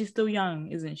happening? She's still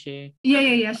young, isn't she?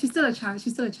 Yeah. She's still a child.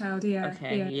 She's still a child.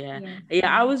 Okay, yeah.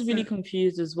 Yeah. I was So really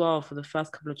confused as well for the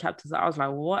first couple of chapters. I was like,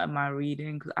 what am I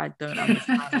reading? Because I don't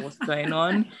understand what's going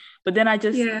on. But then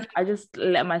yeah, I just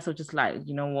let myself just like,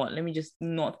 you know what? Let me just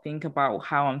not think about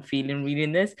how I'm feeling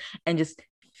reading this and just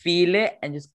feel it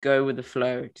and just go with the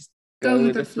flow. Just go go with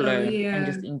with the the flow. flow and Yeah,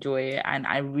 just enjoy it. And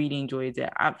I really enjoyed it.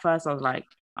 At first, I was like,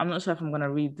 I'm not sure if I'm gonna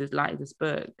read this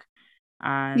book.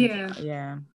 And yeah,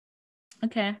 yeah.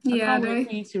 Okay, I yeah. can't wait No.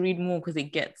 for you to read more because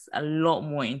it gets a lot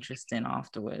more interesting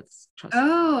afterwards. Trust me.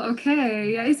 Oh,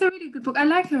 okay. Yeah, Yeah. it's a really good book. I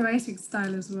like her writing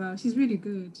style as well. She's really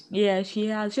good. Yeah, she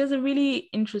has a really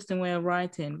interesting way of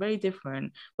writing, very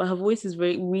different, but her voice is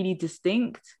very really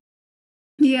distinct.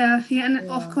 Yeah, and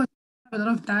of Yeah. course, a lot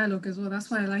of dialogue as well.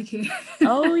 That's why I like it.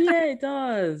 Oh yeah, it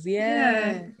does. Yeah, Yeah,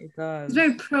 it it's does.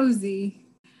 very prosy.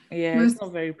 Yeah, it's Most.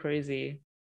 not very prosy.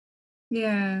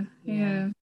 Yeah, Yeah. yeah.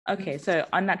 Okay, so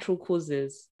Unnatural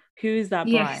Causes. Who is that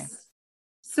by? Yes.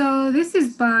 So this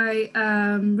is by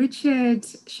Richard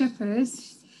Shepherd.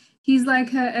 He's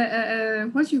like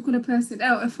what do you call a person?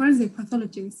 Oh, a forensic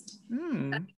pathologist.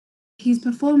 Hmm. He's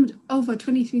performed over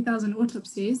 23,000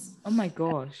 autopsies. Oh my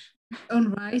gosh.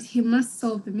 Own right, he must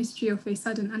solve the mystery of a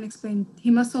sudden unexplained. He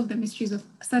must solve the mysteries of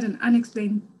sudden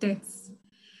unexplained deaths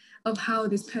of how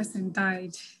this person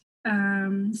died.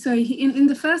 So in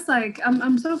the first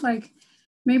I'm sort of like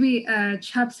maybe a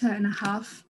chapter and a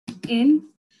half in,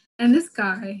 and this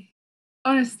guy,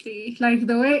 honestly, like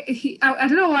the way I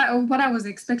don't know what I was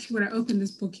expecting when I opened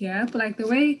this book here, but like the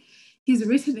way he's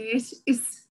written it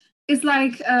is it's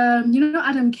like you know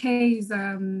Adam Kay's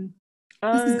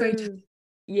this is going to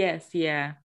Oh, yes,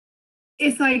 yeah.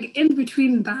 it's like in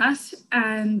between that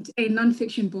and a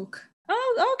nonfiction book.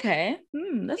 Oh, okay.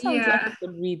 That sounds like Yeah, a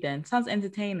good read then. Sounds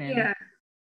entertaining.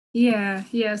 yeah.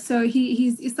 Yeah. So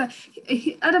he's it's like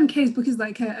Adam Kay's book is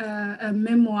like a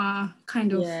memoir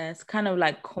kind of. Yeah, it's kind of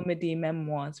like comedy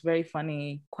memoir. It's very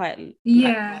funny, quite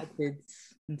Yeah, light-hearted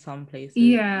in some places.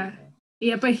 yeah,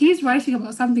 yeah. But he's writing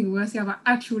about something worse, yeah, about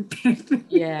actual death.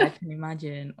 Yeah, I can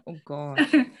imagine. Oh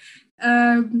gosh.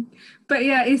 um, but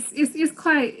yeah,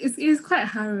 it's quite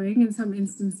harrowing in some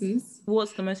instances.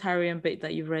 What's the most harrowing bit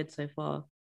that you've read so far?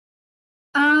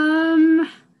 Um,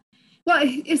 well,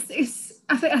 it's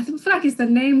I feel like it's the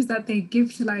names that they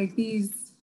give to like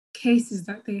these cases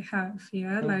that they have.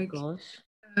 Yeah, Oh like gosh.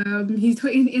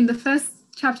 in the first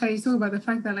chapter he's talking about the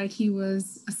fact that like he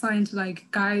was assigned to like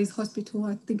Guy's Hospital.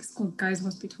 I think it's called Guy's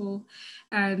Hospital,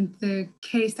 and the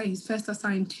case that he's first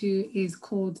assigned to is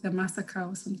called the massacre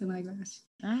or something like that.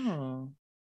 Oh.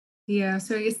 Yeah,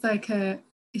 so it's like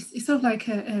it's sort of like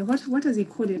a what does he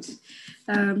call it?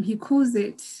 He calls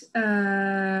it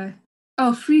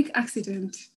freak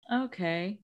accident.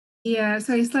 Okay. Yeah,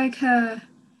 so it's like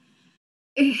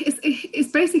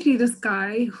it's basically this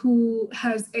guy who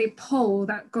has a pole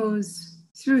that goes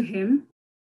through him,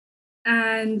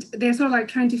 and they're sort of like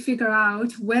trying to figure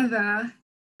out whether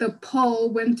the pole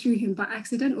went through him by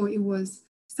accident or it was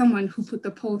someone who put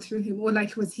the pole through him, or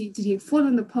like did he fall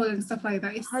on the pole and stuff like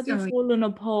that. How do you fall on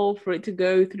a pole for it to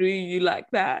go through you like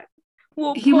that?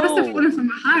 What He must have pole? fallen from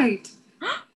a height.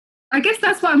 I guess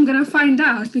that's what I'm gonna find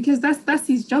out because that's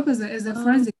his job as a Oh,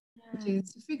 forensic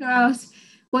pathologist, to figure out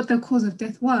what the cause of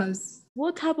death was.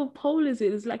 what type of pole is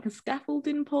it? Is it like a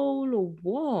scaffolding pole or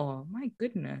what? My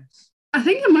goodness. I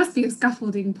think it must be a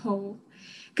scaffolding pole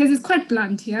because it's quite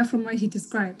blunt here from what he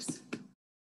describes.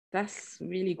 That's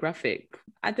really graphic.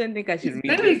 I don't think I should It's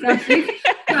read very this. graphic,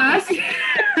 but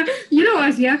you know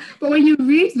what? Yeah, but when you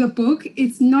read the book,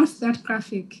 it's not that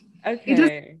graphic. It doesn't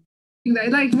Okay.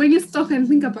 like when you stop and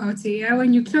think about it. Yeah,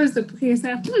 when you close the book, you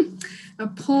say, a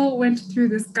pole went through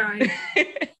this guy.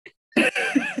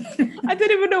 I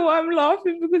don't even know why I'm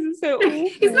laughing because it's so awful.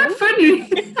 It's not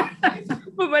funny.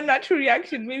 But my natural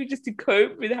reaction, maybe just to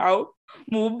cope with how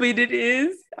morbid it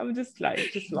is, I'm just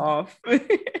laugh.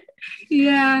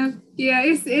 Yeah,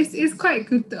 it's quite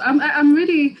good though. I'm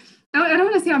really I don't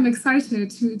want to say I'm excited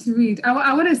to read.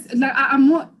 I want to like I'm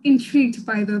more intrigued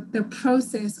by the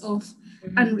process of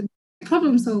and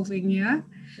problem solving. Yeah,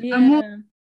 I'm more Yeah.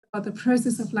 about the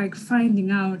process of like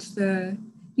finding out the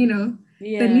you know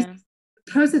Yeah.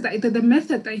 process that the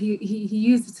method that he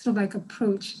used to sort of like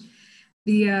approach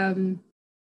the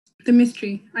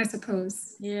mystery, I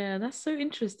suppose. Yeah, that's so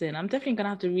interesting. I'm definitely gonna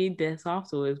have to read this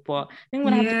afterwards, but I think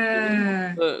I'm gonna have to read the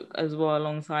Yeah. book as well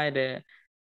alongside it.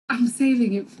 I'm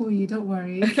saving it for you. Don't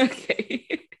worry. Okay.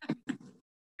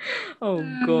 Oh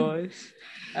gosh.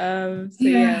 So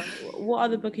Yeah. what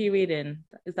other book are you reading?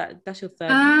 That's your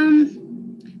third?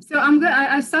 So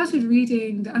I started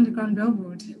reading the Underground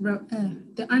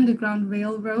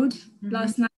Railroad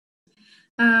last night.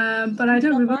 But I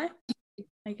don't remember.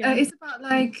 Again? It's about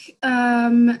like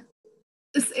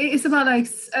it's about like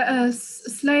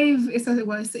slave.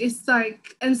 It's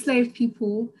like enslaved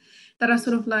people that are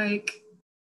sort of like,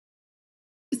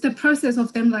 it's the process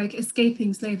of them like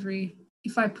escaping slavery.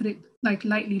 If I put it like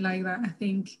lightly like that, I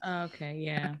think. Okay,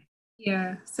 yeah.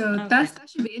 Yeah, so Okay. that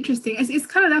should be interesting. It's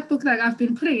kind of that book that I've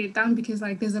been putting it down because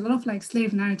like there's a lot of like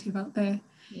slave narrative out there.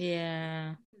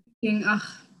 Yeah. Thinking,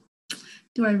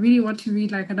 do I really want to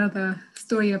read like another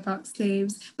story about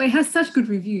slaves? But it has such good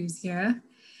reviews, yeah.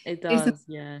 It does,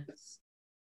 yes.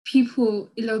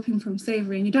 People eloping from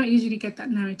slavery, and you don't usually get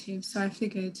that narrative. So I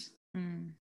figured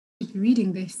I'd be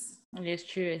reading this. It's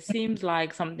true. It seems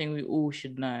like something we all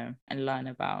should know and learn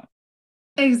about.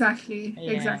 Exactly.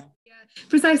 Yeah. Exactly. Yeah.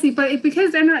 Precisely. But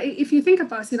because then, if you think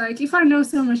about it, like if I know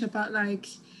so much about like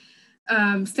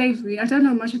slavery, I don't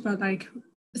know much about like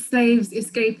slaves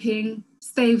escaping,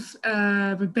 slave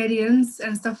rebellions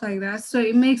and stuff like that. So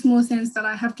it makes more sense that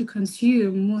I have to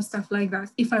consume more stuff like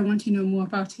that if I want to know more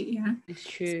about it. Yeah. It's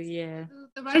true. Yeah.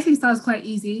 The writing style is quite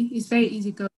easy. It's very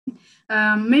easy going.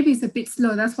 Maybe it's a bit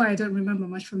slow. That's why I don't remember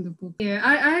much from the book. Yeah,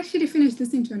 I actually finished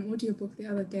listening to an audiobook the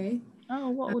other day. Oh,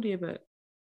 what audiobook?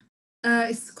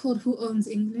 It's called Who Owns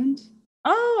England?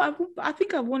 Oh, I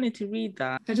think I wanted to read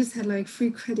that. I just had like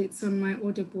free credits on my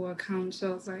Audible account.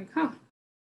 So I was like,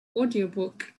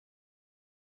 audiobook.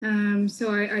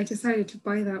 So I decided to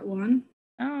buy that one.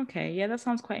 Oh, okay. Yeah, that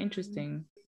sounds quite interesting.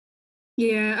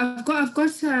 Yeah, I've got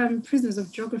Prisoners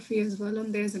of Geography as well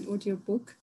on there as an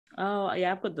audiobook. Oh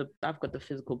yeah, I've got the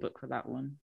physical book for that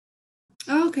one.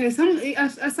 Oh, okay,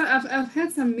 I've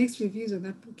heard some mixed reviews of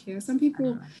that book here. Some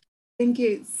people think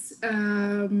it's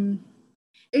kind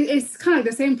of like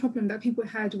the same problem that people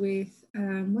had with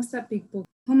what's that big book?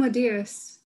 Homo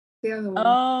Deus, the other one.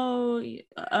 Oh,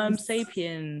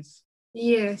 Sapiens.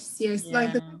 Yes, yeah.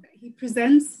 Like he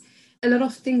presents a lot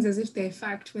of things as if they're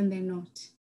fact when they're not.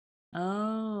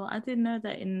 Oh, I didn't know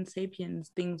that in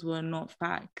Sapiens things were not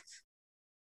fact.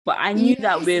 But I knew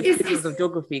that with Prisoners of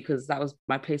Geography because that was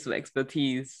my place of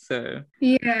expertise. So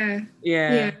yeah.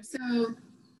 So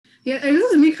yeah, it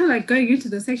was me kind of like going into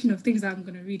the section of things that I'm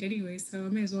gonna read anyway. So I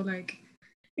may as well like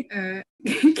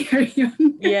carry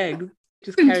on. Yeah,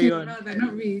 just carry on. Rather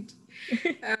not read.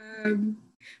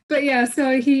 But yeah,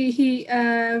 so he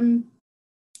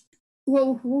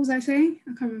what was I saying?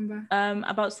 I can't remember.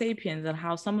 About Sapiens and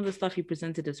how some of the stuff he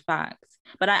presented as facts,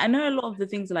 but I know a lot of the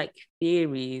things are like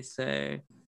theories. So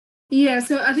yeah,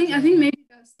 so I think maybe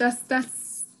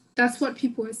that's what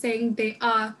people are saying. They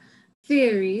are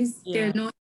theories. They're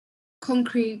not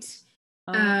concrete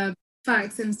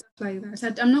facts and stuff like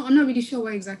that. I'm not really sure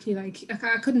what exactly like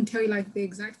I couldn't tell you like the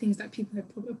exact things that people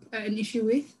had an issue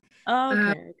with.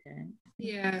 Okay.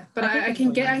 Yeah, but I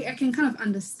can kind of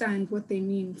understand what they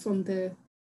mean from the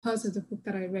parts of the book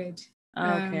that I read.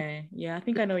 Okay. Yeah, I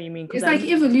think I know what you mean. It's like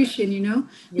evolution, you know?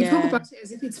 We talk about it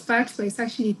as if it's fact, but it's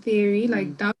actually theory.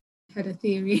 Like Darwin had a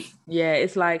theory. Yeah,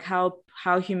 it's like how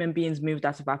human beings moved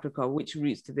out of Africa, which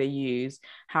routes did they use?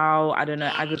 How, I don't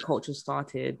know, agriculture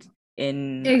started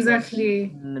in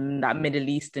that Middle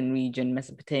Eastern region,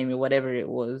 Mesopotamia, whatever it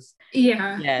was.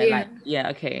 Okay.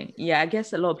 Yeah, I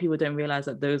guess a lot of people don't realize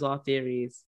that those are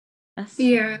theories.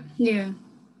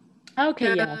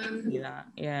 Okay, yeah, I can see that.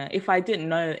 Yeah, if I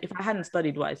hadn't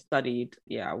studied what I studied,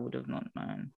 I would have not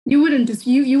known. You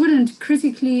wouldn't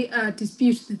critically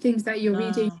dispute the things that you're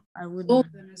reading. I wouldn't. All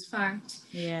of them as fact.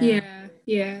 Yeah.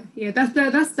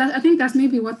 That's I think that's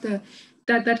maybe what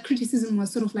that criticism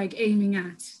was sort of like aiming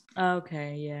at.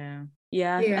 Okay, yeah.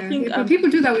 I think but people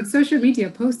do that with social media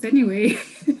posts anyway.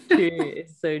 True,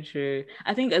 it's so true.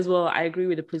 I think as well, I agree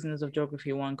with the Prisoners of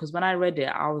Geography one because when I read it,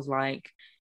 I was like,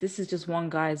 this is just one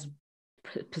guy's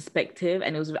perspective,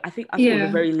 and I thought it was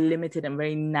a very limited and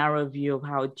very narrow view of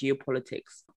how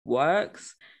geopolitics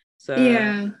works.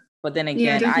 So but then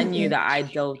again, I knew that I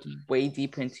delved way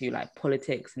deeper into like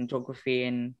politics and geography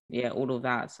and all of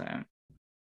that. So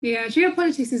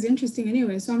geopolitics is interesting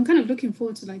anyway, so I'm kind of looking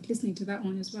forward to like listening to that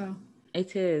one as well.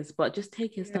 It is, but just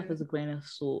take his stuff as a grain of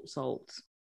salt.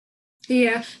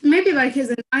 Yeah, maybe like as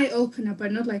an eye opener,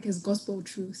 but not like as gospel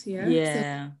truth.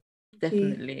 Yeah,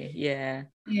 definitely. Yeah.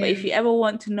 But if you ever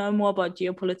want to know more about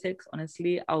geopolitics,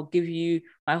 honestly, I'll give you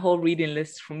my whole reading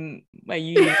list from my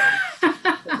uni.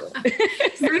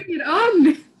 Bring it on.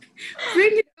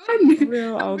 Bring it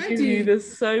Real, I'm I'll give you. ready.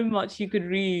 There's so much you could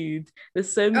read.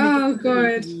 There's so many Oh different things you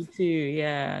God. can read too.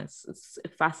 Yeah, it's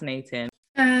fascinating.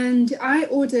 And I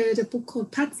ordered a book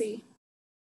called Patsy.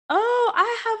 Oh,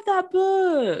 I have that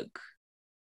book.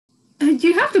 Do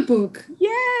you have the book?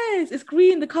 Yes, it's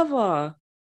green, the cover.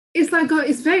 It's like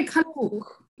it's very colorful.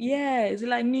 Yeah, is it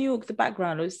like New York, the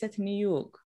background, or it's set in New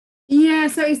York? Yeah,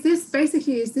 so it's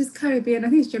this Caribbean, I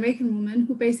think it's Jamaican woman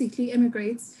who basically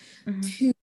immigrates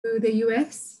to the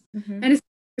US, and it's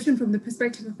written from the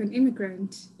perspective of an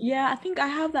immigrant. Yeah, I think I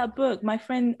have that book. My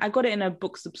friend, I got it in a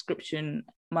book subscription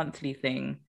monthly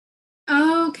thing.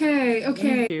 Okay, Thank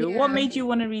okay, you. What yeah. made you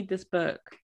want to read this book?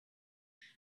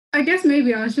 I guess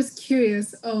maybe I was just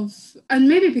curious of, and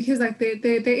maybe because like there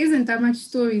isn't that much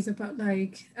stories about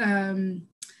like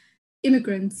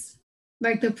immigrants,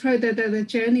 like the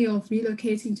journey of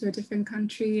relocating to a different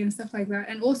country and stuff like that.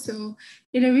 And also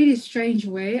in a really strange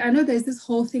way, I know there's this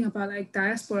whole thing about like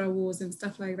diaspora wars and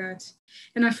stuff like that.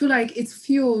 And I feel like it's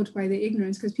fueled by the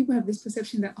ignorance because people have this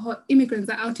perception that immigrants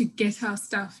are out to get our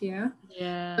stuff, yeah.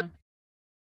 Yeah.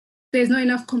 There's not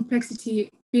enough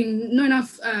complexity being, not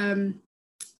enough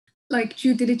like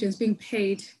due diligence being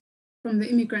paid from the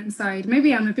immigrant side.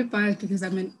 Maybe I'm a bit biased because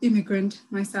I'm an immigrant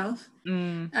myself.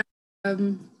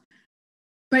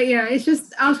 But yeah, it's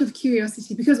just out of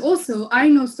curiosity because also I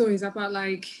know stories about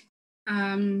like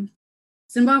Zimbabweans,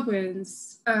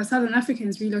 Southern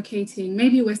Africans relocating.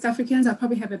 Maybe West Africans, I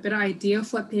probably have a better idea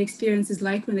of what the experience is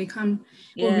like when they come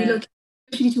or relocate,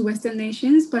 especially to Western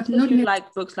nations, but especially not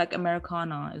like books like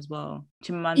Americana as well.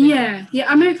 Yeah,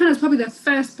 Americana is probably the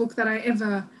first book that I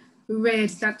ever read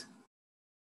that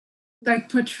like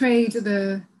portrayed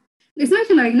the. It's not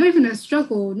even a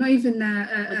struggle, not even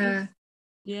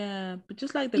but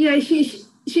just like the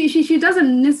she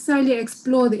doesn't necessarily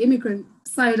explore the immigrant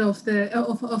side of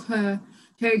her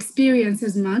experience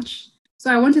as much.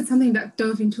 So I wanted something that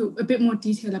dove into a bit more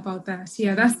detail about that.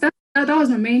 Yeah, that was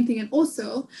my main thing. And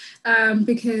also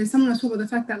because someone was talking about the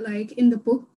fact that like in the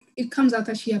book it comes out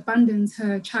that she abandons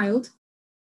her child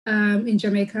in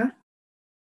Jamaica,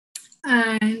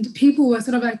 and people were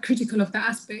sort of like critical of that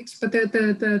aspect. But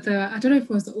the I don't know if it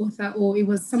was the author or it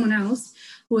was someone else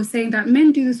who was saying that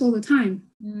men do this all the time,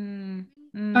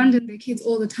 abandon their kids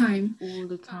all the time.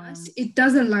 But it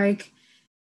doesn't like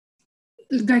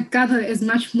gather as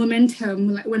much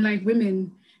momentum like when like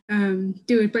women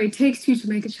do it. But it takes two to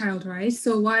make a child, right?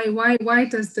 So why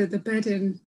does the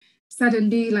burden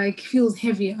suddenly like feels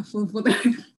heavier for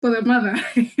the mother?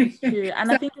 True.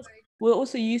 And I think we're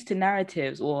also used to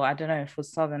narratives, or I don't know, for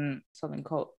Southern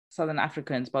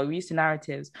Africans, but we're used to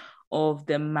narratives of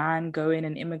the man going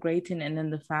and immigrating and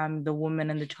then the woman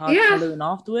and the child following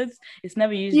afterwards. It's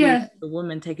never usually the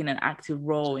woman taking an active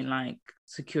role in like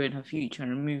securing her future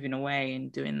and moving away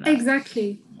and doing that.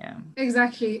 Exactly.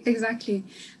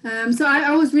 So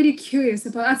I was really curious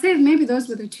about, I'd say maybe those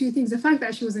were the two things: the fact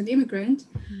that she was an immigrant,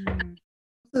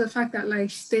 the fact that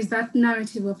like there's that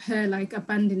narrative of her like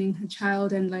abandoning her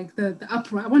child and like the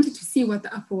uproar. I wanted to see what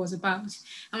the uproar was about.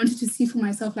 I wanted to see for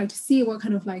myself, like to see what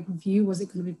kind of like view was it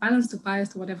going to be, balanced or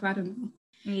biased or whatever, I don't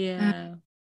know.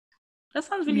 That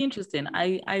sounds really interesting.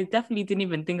 I definitely didn't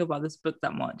even think about this book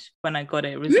that much when I got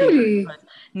it. Really?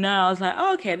 No, I was like,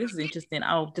 oh, okay, this is interesting.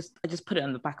 I just put it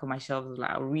on the back of my shelf. I was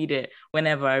like, I'll read it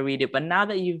whenever I read it. But now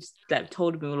that you've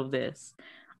told me all of this,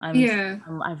 I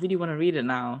really want to read it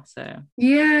now. So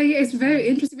yeah, it's very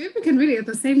interesting. Maybe we can read it at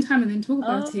the same time and then talk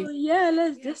about it. Yeah,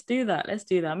 let's do that. Let's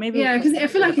do that. Maybe because I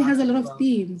feel like it has a lot of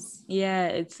themes. Yeah,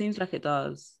 it seems like it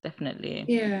does. Definitely.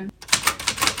 Yeah.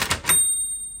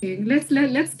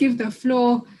 Let's give the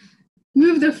floor.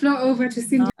 Move the floor over to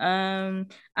Cindy.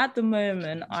 At the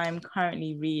moment, I'm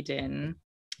currently reading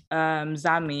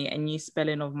Zami, A New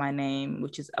Spelling of My Name,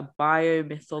 which is a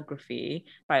biomythography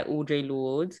by Audre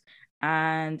Lorde.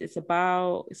 And it's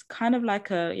kind of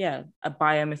like a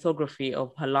biomythography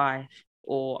of her life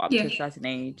or up to a certain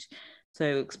age. So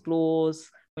it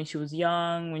explores when she was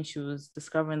young, when she was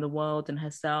discovering the world and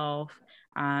herself,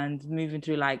 and moving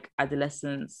through like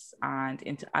adolescence and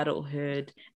into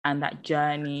adulthood and that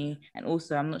journey. And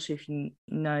also, I'm not sure if you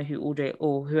know who Audre,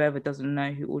 or whoever doesn't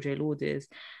know who Audre Lorde is,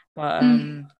 but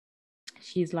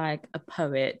she's like a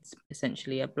poet,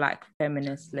 essentially a Black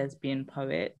feminist lesbian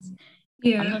poet.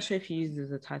 I'm not sure if she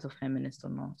uses the title feminist or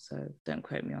not, so don't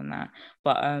quote me on that.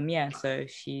 But so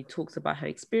she talks about her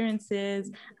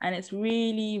experiences, and it's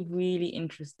really, really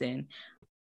interesting.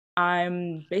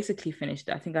 I'm basically finished.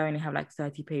 I think I only have like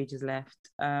 30 pages left.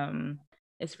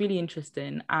 It's really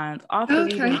interesting. And after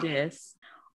reading this,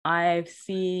 I've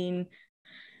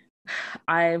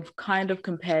kind of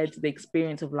compared the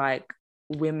experience of like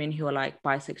women who are like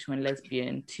bisexual and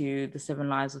lesbian to The Seven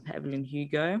Lives of Evelyn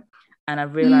Hugo. And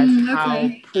I've realized how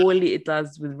poorly it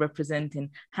does with representing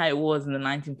how it was in the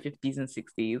 1950s and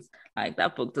 60s. Like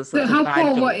that book does such a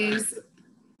bad job. What is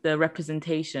the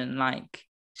representation, like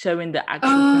showing the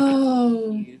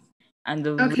actual and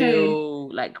the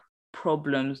real like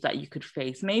problems that you could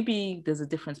face. Maybe there's a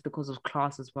difference because of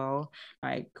class as well.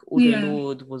 Like Audre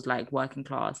Lorde was like working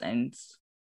class, and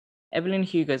Evelyn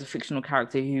Hugo is a fictional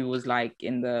character who was like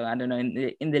in the, I don't know,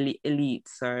 in the elite.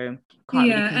 So can't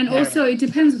really compare. And also it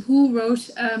depends who wrote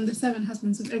The Seven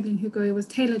Husbands of Evelyn Hugo. It was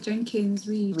Taylor Jenkins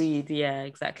Reid. Yeah,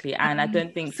 exactly. And I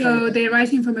don't think so. They're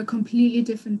writing from a completely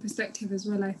different perspective as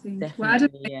well, I think. Definitely, well, I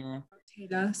don't know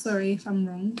Taylor. Sorry if I'm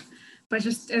wrong, but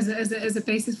just as a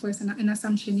basis for an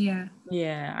assumption,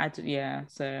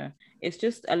 So it's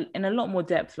just in a lot more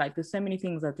depth. Like there's so many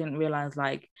things I didn't realize,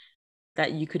 like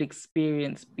that you could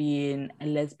experience being a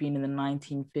lesbian in the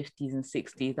 1950s and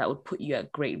 60s that would put you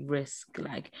at great risk.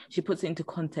 Like she puts it into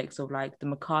context of like the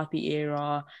McCarthy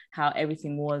era, how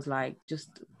everything was like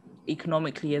just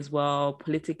economically as well,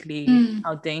 politically,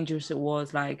 how dangerous it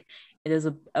was. Like there's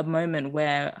a moment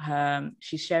where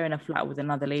she's sharing a flat with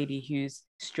another lady who's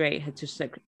straight,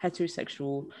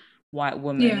 heterosexual white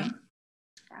woman.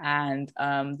 And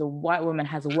the white woman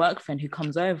has a work friend who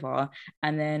comes over,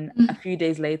 and then a few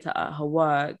days later at her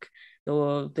work,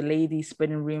 the lady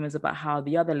spreading rumors about how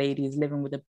the other lady is living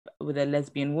with a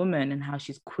lesbian woman, and how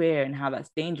she's queer, and how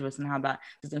that's dangerous, and how that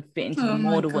doesn't fit into the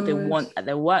mold of what they want at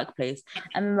their workplace.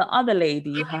 And then the other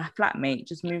lady, her flatmate,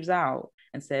 just moves out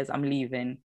and says, "I'm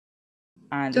leaving."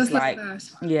 And just like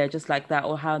that. Just like that.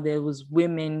 Or how there was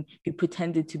women who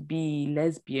pretended to be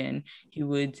lesbian who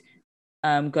would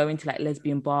go into like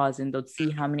lesbian bars, and they'd see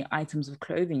how many items of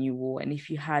clothing you wore, and if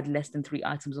you had less than 3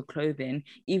 items of clothing,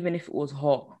 even if it was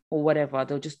hot or whatever,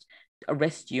 they'll just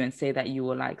arrest you and say that you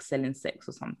were like selling sex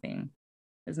or something.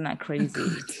 Isn't that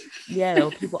crazy? There were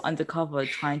people undercover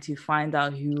trying to find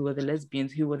out who were the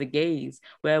lesbians, who were the gays,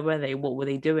 where were they, what were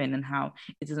they doing, and how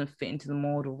it doesn't fit into the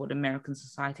mold of what American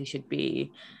society should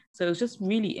be. So it was just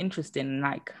really interesting,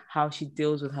 like how she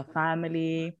deals with her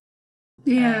family,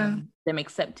 them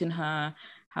accepting her,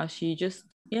 how she just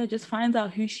finds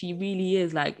out who she really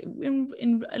is, like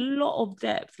in a lot of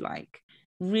depth. Like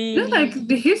really, like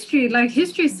the history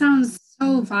sounds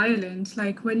so violent,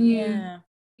 like when you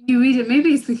read it.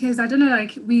 Maybe it's because I don't know,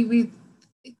 like we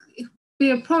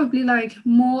are probably like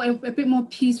a bit more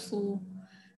peaceful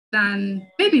than,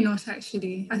 maybe not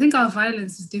actually. I think our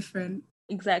violence is different.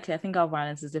 Exactly, I think our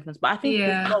violence is different, but I think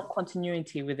there's a lot of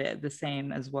continuity with it, the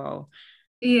same as well.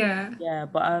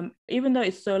 But even though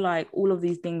it's so like all of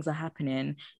these things are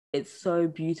happening, it's so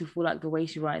beautiful. Like the way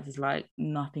she writes is like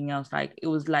nothing else. Like it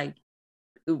was like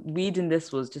reading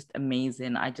this was just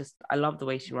amazing. I love the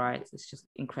way she writes. It's just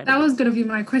incredible. That was gonna be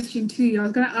my question to you. I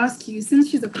was gonna ask you,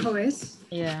 since she's a poet,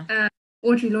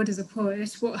 Audre Lorde is a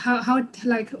poet, how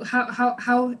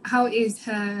is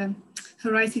her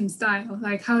writing style?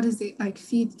 Like how does it like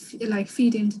feed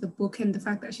into the book, and the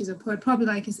fact that she's a poet? Probably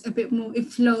like it's a bit more, it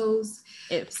flows.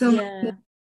 It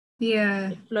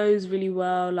flows really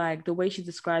well. Like the way she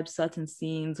describes certain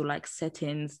scenes or like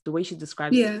settings, the way she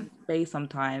describes space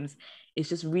sometimes, it's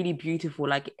just really beautiful.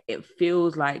 Like it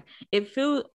feels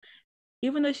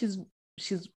even though she's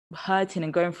hurting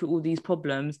and going through all these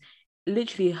problems,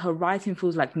 literally her writing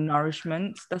feels like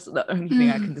nourishment. That's the only thing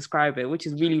I can describe it, which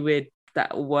is really weird that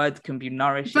a word can be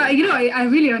nourishing. But I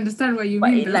really understand what you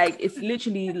mean. Like it's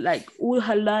literally like all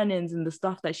her learnings and the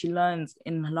stuff that she learns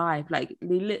in her life, like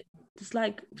it's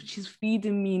like she's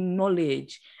feeding me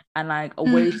knowledge and like a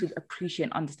way to appreciate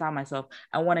and understand myself.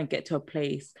 I want to get to a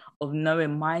place of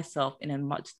knowing myself in a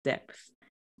much depth.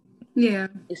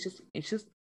 It's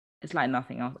like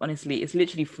nothing else, honestly. It's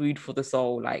literally food for the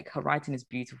soul. Like her writing is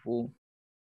beautiful,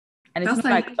 and it's not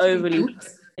like overly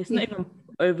not even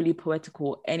overly poetical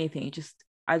or anything.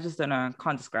 I just don't know, I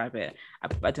can't describe it.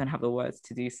 I don't have the words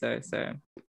to do so.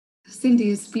 Cindy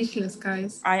is speechless,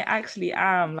 guys. I actually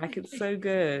am. Like it's so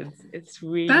good. It's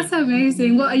really, that's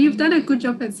amazing. Well, you've done a good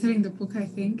job at selling the book, I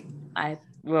think.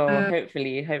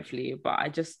 Hopefully, but I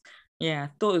just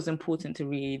thought it was important to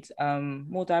read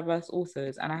more diverse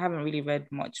authors, and I haven't really read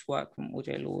much work from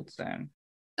Audre Lorde. So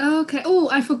okay. Oh,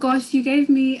 I forgot, you gave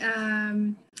me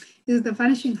is The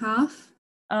Vanishing Half.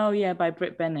 Oh yeah, by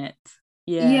Brit Bennett.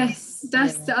 Yes,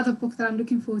 that's the other book that I'm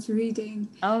looking forward to reading.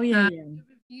 The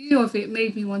review of it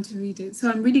made me want to read it, so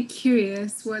I'm really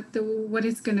curious what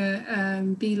it's gonna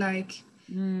be like.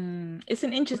 It's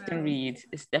an interesting read.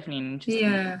 It's definitely an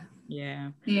interesting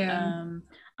read.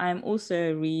 I'm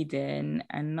also reading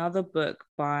another book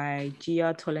by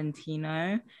Gia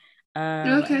Tolentino.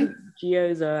 I Okay. think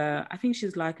Gio's I think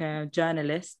she's like a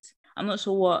journalist. I'm not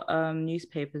sure what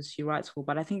newspapers she writes for,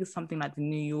 but I think it's something like the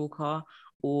New Yorker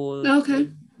or Okay.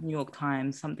 the New York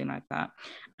Times, something like that.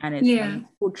 And it's Yeah.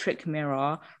 called Trick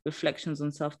Mirror: Reflections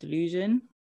on Self-Delusion.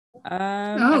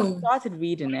 I Oh. started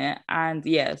reading it, and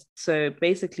yes, so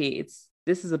basically,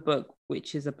 this is a book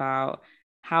which is about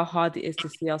how hard it is to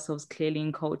see ourselves clearly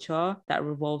in culture that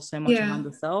revolves so much Yeah. around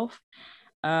the self.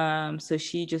 So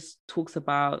she just talks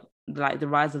about like the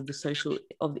rise of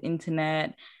the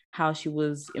internet, how she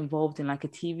was involved in like a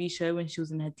TV show when she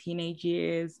was in her teenage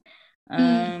years.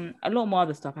 A lot more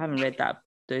other stuff. I haven't read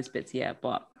those bits yet,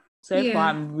 but so far Yeah.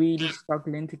 I'm really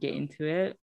struggling to get into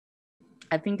it.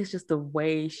 I think it's just the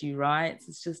way she writes.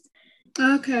 It's just,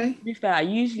 Okay. to be fair,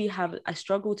 I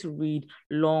struggle to read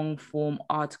long form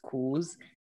articles.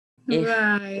 If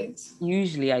Right.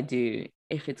 Usually I do,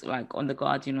 if it's like on the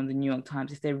Guardian, on the New York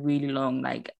Times, if they're really long,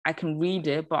 like I can read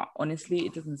it, but honestly,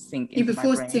 it doesn't sink You'd into be my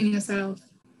brain. forcing yourself.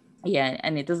 Yeah,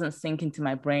 and it doesn't sink into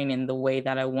my brain in the way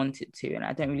that I want it to, and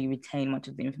I don't really retain much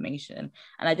of the information,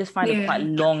 and I just find it quite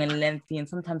Yeah. long and lengthy, and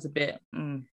sometimes a bit.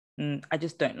 I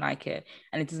just don't like it,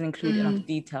 and it doesn't include enough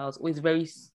details. Or it's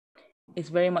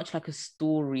very much like a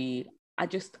story. I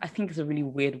think it's a really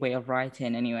weird way of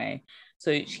writing anyway.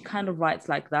 So she kind of writes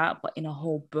like that, but in a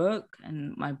whole book,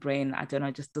 and my brain, I don't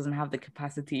know, just doesn't have the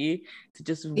capacity to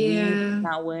just read Yeah.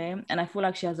 that way. And I feel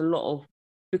like she has a lot of,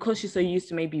 because she's so used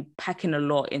to maybe packing a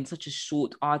lot in such a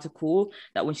short article,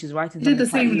 that when she's writing I did something the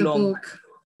quite same with the long, book.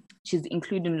 she's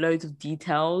including loads of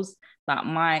details that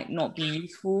might not be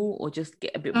useful or just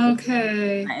get a bit boring.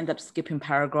 Okay. I end up skipping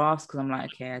paragraphs because I'm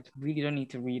like, okay, I really don't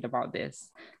need to read about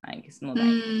this. Like, it's not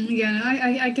that. Yeah, no,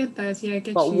 I get that. Yeah, I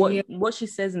get But you. what Yeah. what she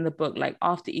says in the book, like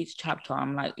after each chapter,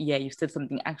 I'm like, yeah, you said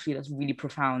something actually that's really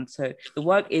profound. So the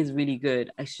work is really good.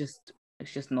 It's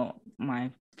just not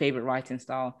my favorite writing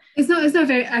style. It's not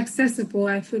very accessible.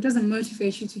 I feel it doesn't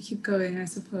motivate you to keep going, I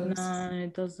suppose. No,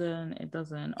 it doesn't. It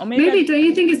doesn't. Or maybe I Maybe just don't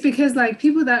you think it's because like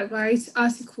people that write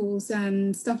articles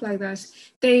and stuff like that,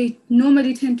 they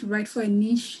normally tend to write for a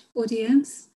niche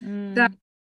audience that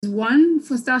is one,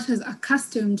 for starters,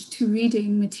 accustomed to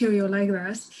reading material like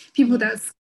that. People yeah. that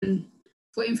scan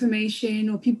for information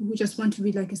or people who just want to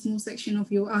read like a small section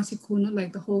of your article, not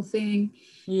like the whole thing.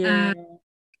 Yeah.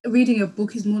 Reading a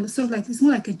book is more sort of like it's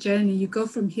more like a journey. You go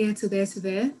from here to there to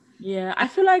there. Yeah, I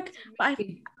feel like, but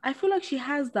I feel like she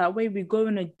has that way we go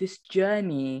on this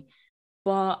journey,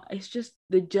 but it's just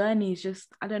the journey is just,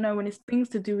 I don't know, when it's things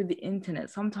to do with the internet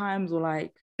sometimes, or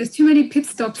like, There's too many pit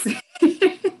stops.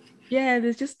 yeah,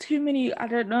 there's just too many, I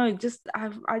don't know, I just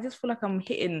feel like I'm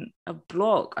hitting a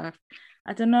block.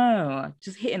 I don't know,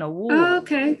 just hitting a Oh, wall,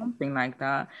 okay. something like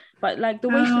that. But like the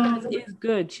way she writes is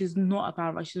good. She's not a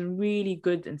bad writer. She's a really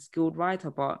good and skilled writer,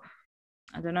 but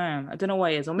I don't know. I don't know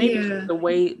what it is. Or maybe it's just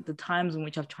Yeah. the times in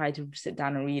which I've tried to sit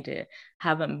down and read it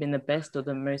haven't been the best or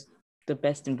the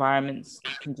best environments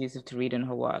conducive to reading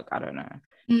her work. I don't know.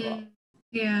 But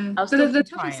Yeah. I'll But still the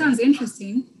keep topic trying. sounds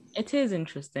interesting. It is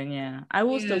interesting, yeah. I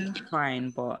will still Yeah. keep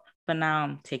trying, but for now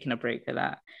I'm taking a break for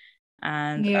that.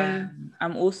 And Yeah.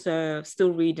 I'm also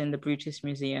still reading the British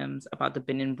Museums about the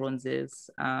Benin bronzes,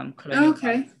 colonial Okay.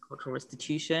 violence and cultural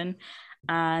restitution.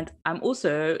 And I'm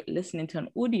also listening to an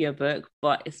audiobook,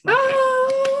 but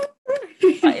Oh.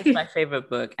 it's my favorite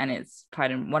book, and it's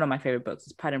one of my favorite books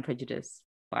is Pride and Prejudice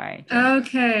by Jane.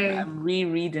 Okay. I'm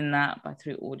rereading that by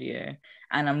through audio,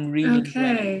 and I'm really enjoying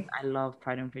it. Okay. I love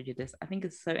Pride and Prejudice. I think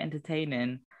it's so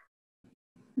entertaining.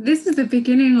 This is the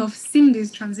beginning of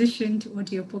Cindy's transition to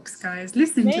audiobooks, guys.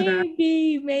 Listen to that.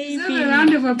 Deserve a round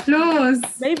Maybe, of applause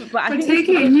but I for think it's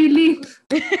taking a new leap.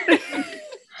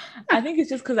 I think it's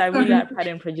just because I really Sorry. like Pride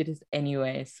and Prejudice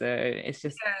anyway, so it's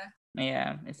just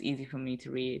Yeah. it's easy for me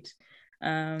to read.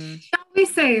 Shall we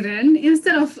say then,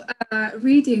 instead of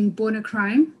reading Born a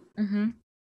Crime,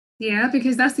 yeah,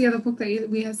 because that's the other book that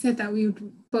we have said that we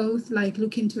would both like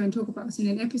look into and talk about in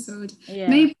an episode. Yeah.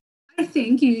 Maybe I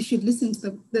think you should listen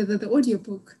to the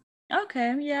audiobook.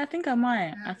 Okay, yeah, I think I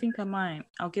might.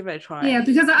 I'll give it a try. Yeah,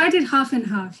 because I did half and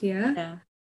half, Yeah.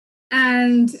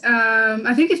 And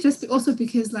I think it's just also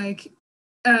because like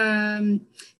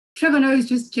Trevor Noah is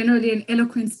just generally an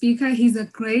eloquent speaker. He's a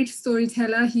great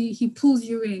storyteller. He pulls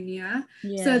you in, yeah.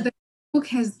 So the book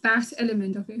has that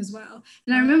element of it as well.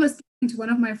 And I remember speaking to one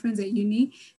of my friends at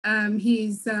uni.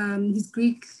 He's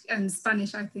Greek and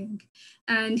Spanish, I think,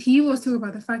 and he was talking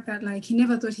about the fact that like he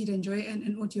never thought he'd enjoy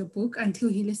an audiobook until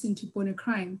he listened to Born a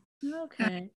Crime.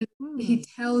 Okay. He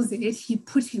tells it. He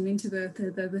put him into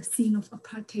the scene of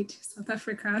apartheid South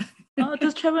Africa. Oh,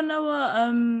 does Trevor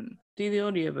Noah do the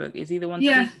audiobook? Is he the one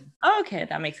Yeah. speaking? Oh, okay,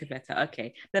 that makes it better.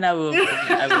 Okay, then I will.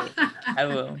 I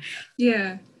will.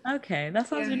 Yeah. Okay, that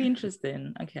sounds Yeah. really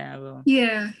interesting. Okay, I will.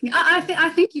 Yeah, I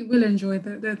think you will enjoy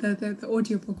the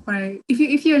audiobook by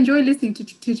if you enjoy listening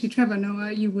to Trevor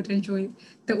Noah, you would enjoy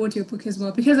the audiobook as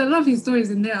well because a lot of his stories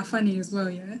in there are funny as well,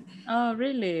 yeah. Oh,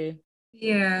 really?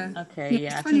 Yeah. Okay, Yeah, yeah,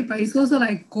 it's I funny, think. but it's also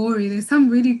like gory. There's some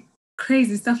really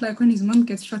crazy stuff like when his mom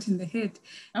gets shot in the head.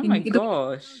 Oh my And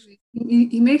gosh,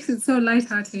 he makes it so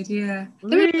lighthearted, yeah.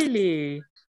 really?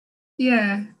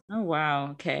 Yeah, Oh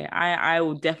wow. Okay, I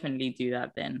will definitely do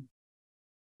that then.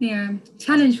 yeah.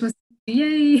 Challenge was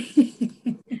yay.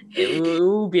 It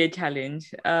will be a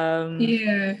challenge.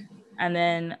 Yeah. And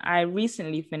then I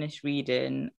recently finished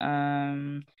reading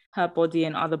Her Body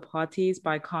and Other Parties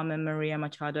by Carmen Maria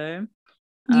Machado.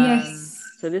 Yes.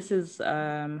 So this is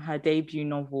her debut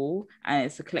novel, and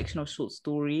it's a collection of short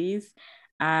stories,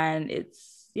 and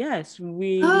it's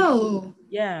really Oh.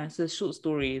 yeah, so short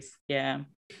stories, yeah,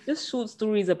 just short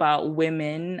stories about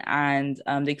women and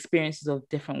the experiences of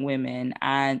different women,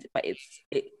 and but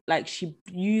it like she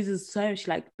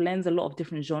like blends a lot of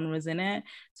different genres in it.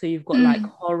 So you've got like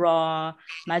horror,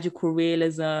 magical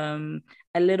realism,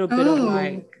 a little bit of Oh.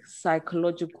 like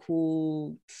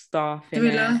psychological stuff in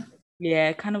it. Thriller.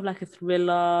 Yeah, kind of like a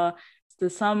thriller.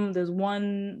 There's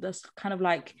one that's kind of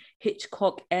like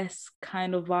Hitchcock-esque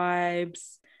kind of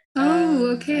vibes. Oh,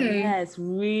 okay. Yeah, it's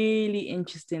really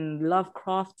interesting,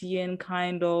 Lovecraftian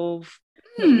kind of,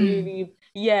 not Hmm. really.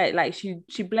 Yeah, like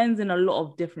she blends in a lot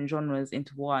of different genres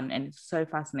into one, and it's so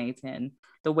fascinating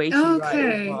the way she writes as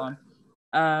Okay. well.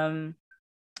 Um,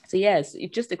 so yes,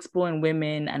 it's just exploring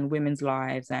women and women's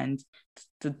lives and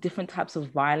the different types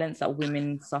of violence that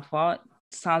women suffer.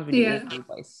 Sounds really Yeah. awful,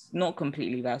 but it's not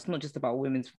completely that. It's not just about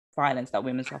women's violence that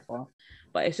women suffer,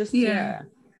 but it's just Yeah.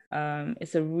 yeah.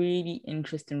 It's a really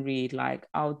interesting read. Like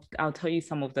I'll tell you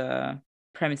some of the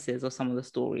premises or some of the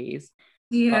stories.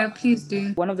 But Yeah, please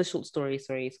do. one of the short stories,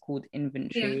 sorry, is called Yeah.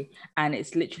 Inventory, and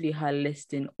it's literally her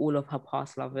listing all of her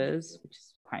past lovers, which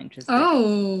is quite interesting.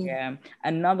 Oh, Yeah.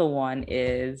 Another one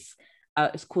is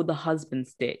it's called The Husband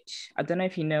Stitch. I don't know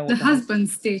if you know the what husband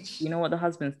stitch. you know what the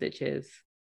husband stitch is.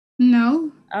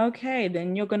 No. Okay,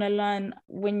 then you're gonna learn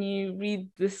when you read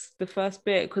the first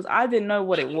bit, because I didn't know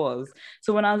what it was.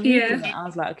 So when I was reading Yeah. it, I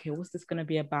was like, okay, what's this gonna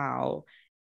be about?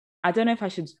 I don't know if I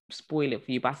should spoil it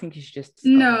for you, but I think you should just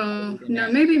start No. reading No.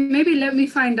 it. Maybe let me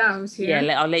find out. Yeah,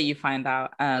 Yeah. I'll let you find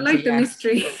out. I So like the yeah,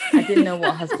 mystery. I didn't know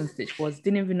what husband stitch was.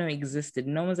 Didn't even know it existed.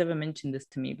 No one's ever mentioned this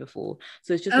to me before.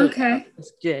 So it's just Okay.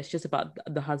 it's just about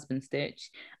the husband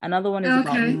stitch. Another one is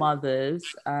about Okay. mothers.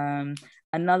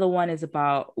 Another one is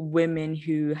about women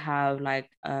who have like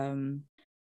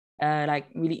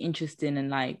really interesting and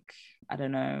like, I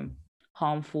don't know,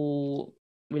 harmful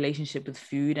relationship with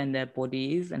food and their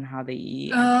bodies and how they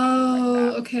eat and stuff like Oh,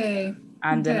 that. okay.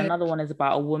 And then Okay. another one is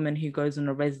about a woman who goes on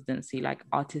a residency, like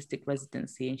artistic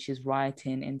residency, and she's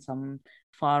writing in some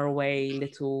faraway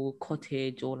little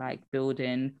cottage or like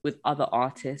building with other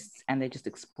artists, and they're just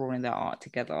exploring their art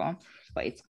together. But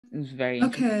it's very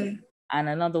interesting. Okay. And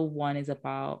another one is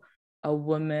about a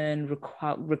woman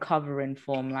recovering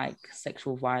from like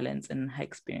sexual violence and her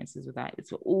experiences with that.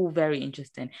 It's all very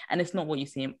interesting, and it's not what you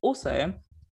see. Also,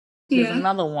 there's Yeah.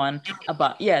 another one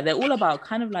about, yeah, they're all about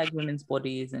kind of like women's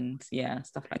bodies and yeah,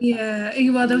 stuff like that.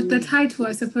 Yeah. Well, the title,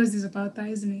 I suppose, is about that,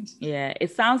 isn't it? Yeah,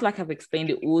 it sounds like I've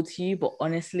explained it all to you, but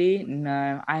honestly,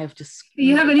 no, I have just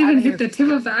You haven't I even haven't hit even the tip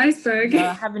of the iceberg. no,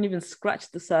 I haven't even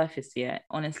scratched the surface yet.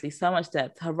 Honestly, so much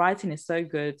depth. Her writing is so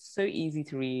good, so easy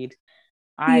to read.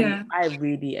 Yeah. I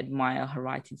really admire her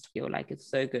writing skill. Like it's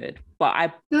so good.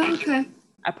 But Okay.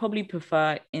 I probably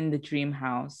prefer In the Dream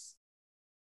House.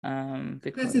 Go to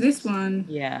Because this one.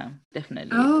 yeah,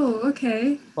 definitely. Oh,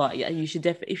 okay. But yeah, you should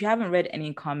definitely, if you haven't read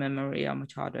any Carmen Maria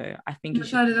Machado, I think you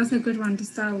should Machado, that's a good one to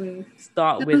start with.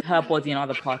 start with Her Body and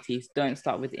Other Parties. Don't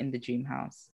start with In the Dream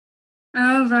House.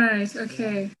 Oh, right. Yeah.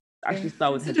 Okay. Actually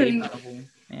start with her debut novel.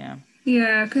 Yeah.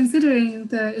 Yeah, considering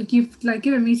you've like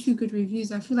given me two good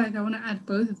reviews, I feel like I want to add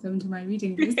both of them to my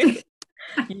reading list.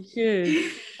 You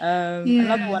should. Another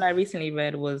Yeah. one I recently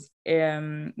read was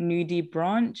Nudie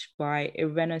Branch by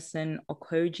Irenosen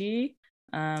Okoji.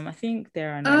 I think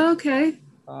they're a Oh, okay.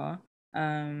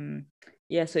 Nigeria.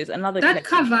 Yeah, so it's another That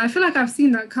collection. cover, I feel like I've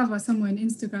seen that cover somewhere on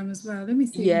Instagram as well. Let me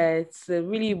see. Yeah, it's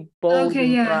really bold Okay,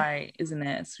 and yeah. bright, isn't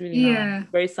it? It's really nice. Yeah.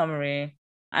 Very summery.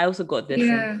 I also got this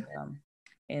Yeah.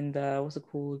 in the what's it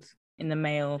called? In the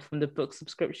mail from the book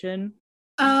subscription.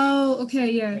 Oh, okay,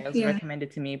 Yeah, yeah, it was yeah.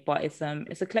 recommended to me, but it's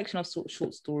a collection of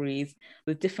short stories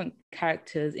with different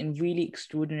characters in really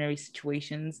extraordinary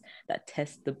situations that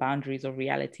test the boundaries of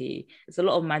reality. It's a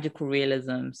lot of magical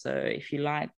realism, so if you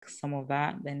like some of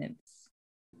that, then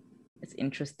it's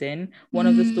interesting. One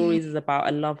of the Mm. stories is about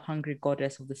a love-hungry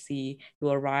goddess of the sea who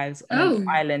arrives on an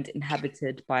Oh, island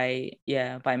inhabited by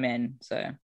men.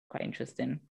 So quite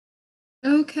interesting.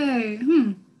 okay.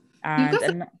 You've got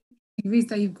some And reads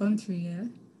that you've gone through, yeah?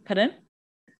 pardon?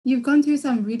 You've gone through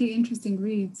some really interesting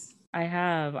reads. I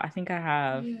have. I think I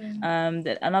have. Yeah.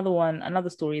 Another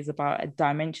story is about a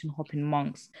dimension hopping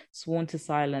monks sworn to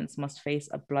silence must face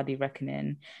a bloody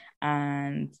reckoning.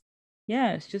 And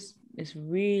yeah, it's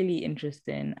really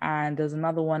interesting. And there's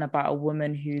another one about a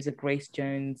woman who's a Grace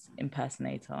Jones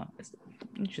impersonator. It's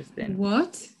interesting.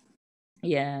 What?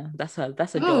 Yeah, that's a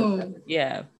job. Oh,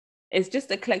 Yeah. It's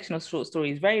just a collection of short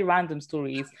stories, very random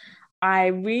stories. I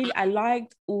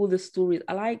liked all the stories.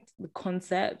 I liked the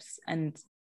concepts and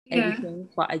yeah. everything,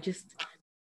 but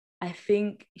I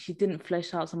think she didn't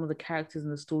flesh out some of the characters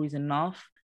and the stories enough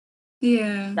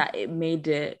Yeah. that it made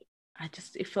it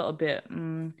it felt a bit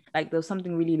like there was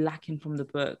something really lacking from the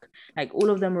book. Like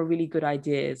all of them were really good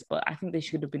ideas, but I think they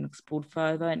should have been explored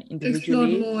further and Explored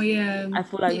individually. more, yeah. I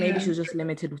feel like maybe Yeah. she was just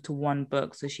limited to one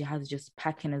book, so she has to just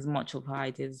pack in as much of her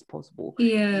ideas as possible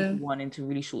Yeah. into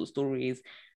really short stories.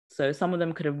 So some of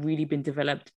them could have really been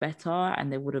developed better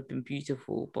and they would have been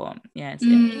beautiful. But yeah, it's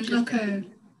interesting. Okay.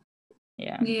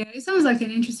 Yeah. Yeah, it sounds like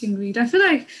an interesting read. I feel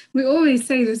like we always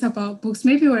say this about books.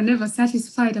 Maybe we're never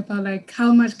satisfied about like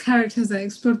how much characters are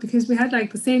explored because we had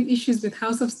like the same issues with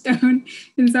House of Stone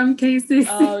in some cases.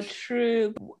 Oh,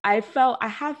 true. I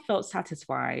have felt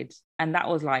satisfied, and that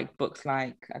was like books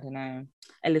like, I don't know,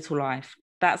 A Little Life.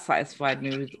 That satisfied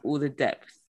me with all the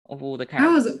depth of all the I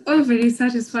characters. was overly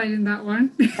satisfied in that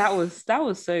one. That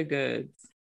was so good.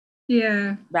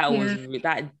 Yeah, yeah,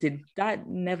 That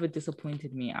never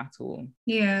disappointed me at all.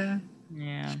 yeah.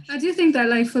 Yeah. I do think that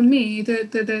like for me,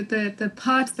 the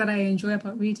part that I enjoy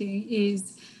about reading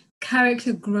is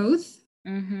character growth.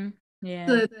 Mm-hmm. Yeah.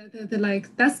 The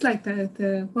like that's like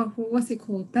what's it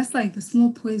called? That's like the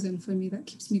small poison for me that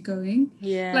keeps me going.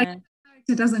 Like Yeah.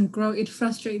 character doesn't grow, it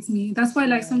frustrates me. That's why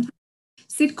like Yeah. sometimes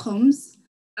sitcoms,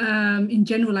 in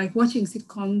general, like watching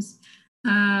sitcoms,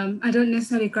 I don't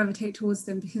necessarily gravitate towards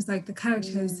them because like the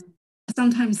characters Mm. are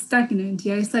sometimes stagnant.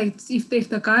 Yeah, it's like if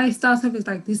the guy starts off as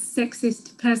like this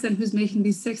sexist person who's making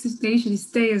these sexist, they usually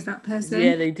stay as that Yeah, person.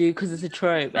 they do because it's a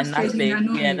trope, and Frustrating,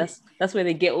 annoying. that's where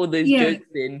they get all those Yeah, jokes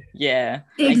in. Yeah,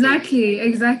 I get you.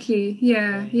 exactly.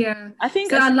 Yeah, Yeah. yeah. I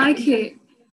think So I like it.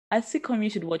 a sitcom you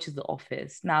should watch is The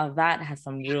Office. Now that has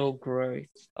some real growth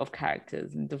of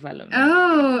characters and development.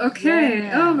 Oh, okay.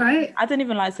 All Yeah. right. I don't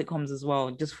even like sitcoms as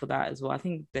well, just for that as well. I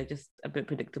think they're just a bit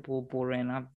predictable, boring.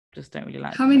 I just don't really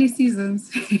like How them. many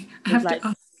seasons? I There's have to like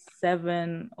ask.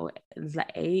 seven or there's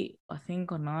like eight, I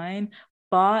think, or nine.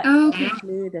 But Oh, okay.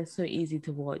 honestly, they're so easy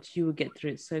to watch. You will get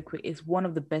through it so quick. It's one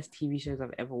of the best TV shows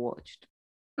I've ever watched.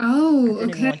 I Oh, don't even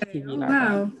okay. watch TV Oh, like that.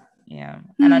 wow. Yeah.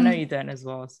 And I know Hmm. you don't as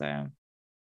well. So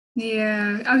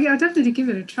Yeah. Okay, I'll definitely give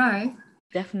it a try. Uh,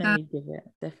 definitely give it.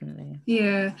 Definitely.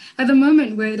 yeah. At the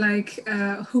moment, we're like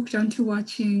hooked onto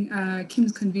watching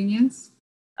Kim's Convenience.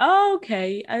 Oh,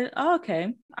 okay.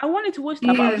 Okay. I wanted to watch that,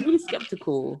 but I Yeah. was really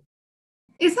skeptical.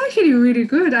 It's actually really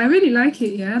good. I really like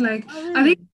it. Yeah. Like Oh, I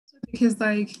think really? because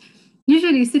like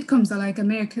usually sitcoms are like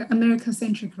America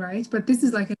centric, right? But this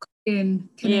is like a Korean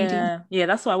Canadian. Yeah. Yeah,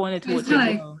 that's why I wanted to It's watch it as kind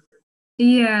of like well.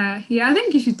 yeah, yeah. I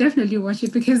think you should definitely watch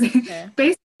it because Okay.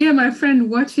 basically, me and my friend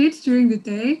watch it during the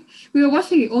day. We were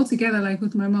watching it all together, like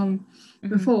with my mom Mhm.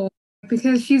 before,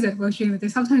 because she's at work during the day.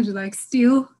 Sometimes we like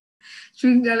steal,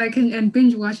 drink, like and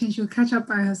binge watch, and she'll catch up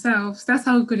by herself. So that's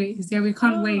how good it is. Yeah, we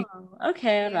can't wait. Oh,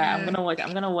 okay. All right. Yeah.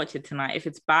 I'm gonna watch it tonight. If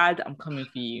it's bad, I'm coming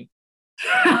for you.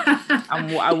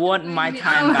 I want my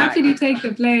time I'll back. happily take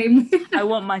the blame. I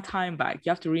want my time back.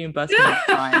 You have to reimburse me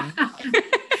the time.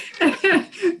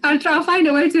 I'll find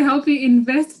a way to help you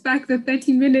invest back the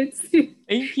 30 minutes.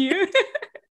 Thank you.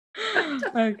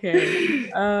 Okay.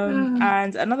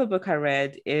 And another book I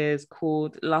read is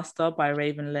called Luster by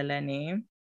Raven Leilani.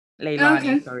 Leilani,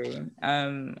 Okay. sorry.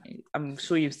 I'm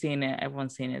sure you've seen it.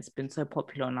 Everyone's seen it. It's been so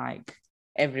popular on like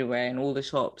everywhere in all the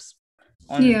shops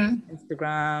on Yeah.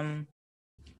 Instagram,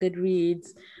 Goodreads.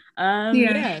 Yeah.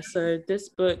 Yeah, so this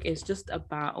book is just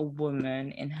about a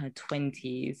woman in her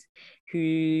 20s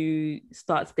who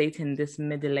starts dating this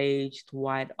middle-aged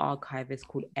white archivist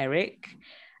called Eric.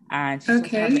 And she starts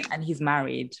Okay. and he's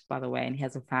married, by the way, and he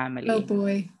has a Oh family.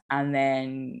 boy. And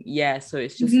then yeah, so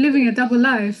it's He's just living a double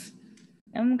life.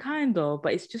 kind of,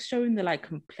 but it's just showing the like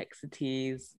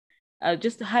complexities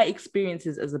just her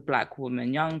experiences as a Black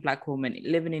woman, young Black woman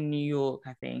living in New York,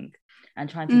 I think, and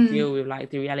trying to deal with like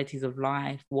the realities of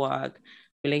life, work,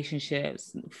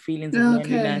 relationships, feelings of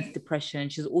loneliness, depression.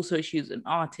 She's an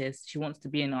artist. She wants to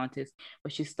be an artist,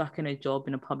 but she's stuck in a job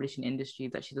in a publishing industry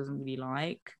that she doesn't really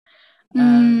like.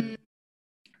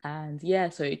 And yeah,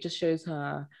 so it just shows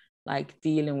her like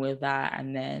dealing with that.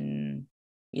 And then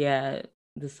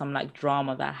there's some like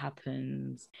drama that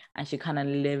happens, and she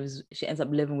ends up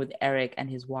living with Eric and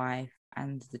his wife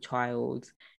and the child.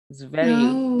 It's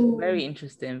very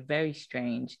interesting, very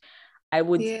strange. I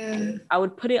would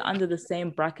put it under the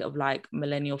same bracket of like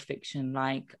millennial fiction,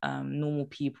 like Normal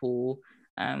People,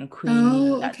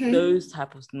 Queen, those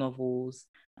type of novels.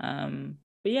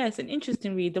 But yeah, it's an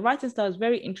interesting read. The writing style is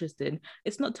very interesting.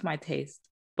 It's not to my taste,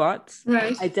 but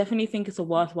I definitely think it's a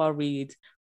worthwhile read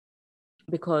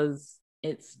because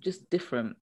it's just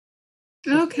different.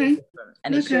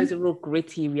 And it shows a real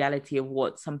gritty reality of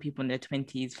what some people in their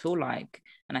 20s feel like.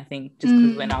 And I think just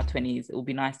because we're in our 20s, it would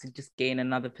be nice to just gain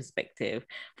another perspective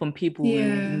from people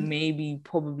who maybe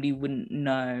probably wouldn't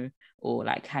know or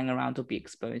like hang around or be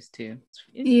exposed to.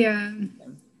 Yeah,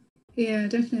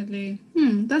 definitely.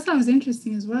 That sounds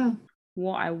interesting as well.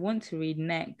 What I want to read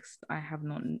next, I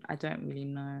don't really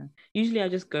know. Usually I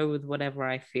just go with whatever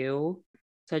I feel.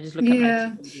 So I just look at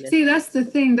my list. See, that's the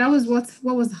thing. That was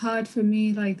what was hard for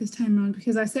me like this time around,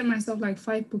 because I set myself like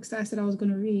 5 books that I said I was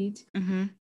going to read.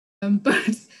 But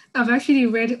I've actually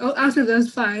read out of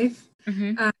those 5.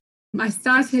 I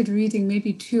started reading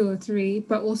maybe 2 or 3,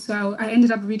 but also I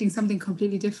ended up reading something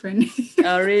completely different.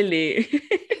 Oh, really?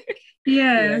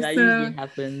 That usually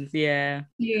happens. I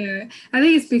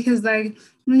think it's because like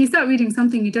when you start reading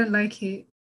something you don't like it,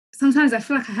 sometimes I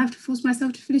feel like I have to force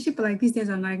myself to finish it, but like these days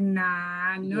I'm like,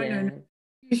 no,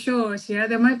 too short.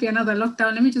 There might be another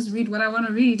lockdown, let me just read what I want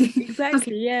to read.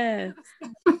 Exactly.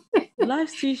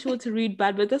 Life's too short to read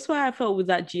bad, but that's why I felt with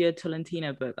that Gia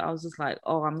Tolentino book. I was just like,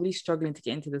 I'm really struggling to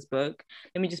get into this book,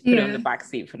 let me just put it on the back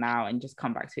seat for now and just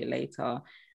come back to it later.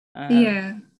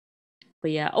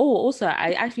 But yeah, also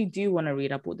I actually do want to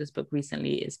read, I bought this book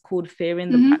recently, it's called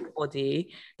Fearing the Black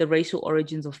Body, The Racial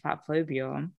Origins of Fat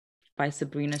Phobia by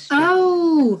Sabrina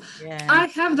Strong. I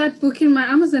have that book in my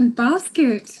Amazon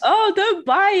basket. Don't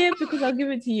buy it because I'll give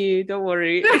it to you, don't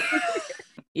worry.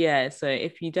 So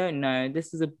if you don't know,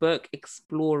 this is a book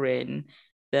exploring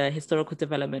the historical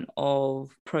development of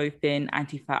pro-thin,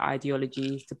 anti-fat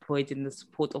ideologies deployed in the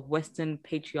support of Western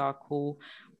patriarchal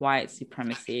white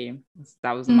supremacy.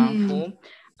 That was a mouthful.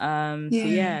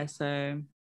 So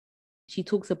she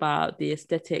talks about the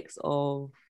aesthetics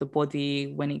of the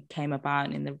body when it came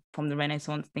about from the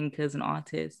Renaissance thinkers and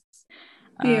artists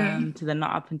to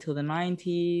up until the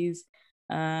 90s.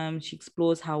 She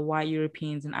explores how white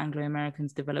Europeans and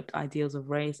Anglo-Americans developed ideals of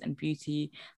race and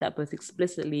beauty that both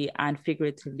explicitly and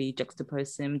figuratively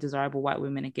juxtapose desirable white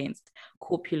women against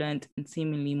corpulent and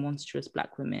seemingly monstrous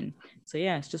Black women. So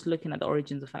it's just looking at the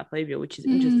origins of fat phobia, which is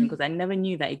interesting because I never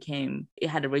knew that it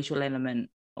had a racial element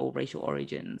or racial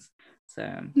origins. So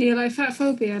like fat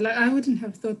phobia, like I wouldn't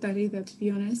have thought that either, to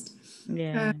be honest.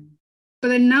 But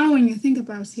then now when you think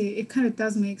about it, it kind of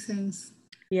does make sense.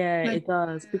 It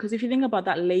does, because if you think about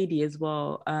that lady as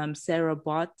well, Sarah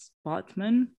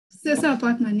Bartman. Sarah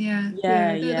Bartman,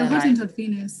 the Hottentot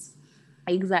Venus.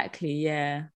 Exactly,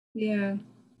 And you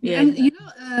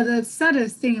know, the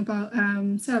saddest thing about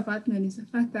Sarah Bartman is the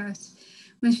fact that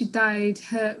when she died,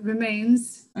 her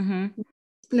remains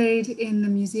displayed in the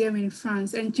museum in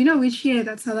France. And do you know which year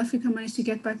that South Africa managed to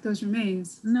get back those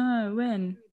remains? No,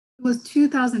 when? It was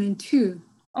 2002.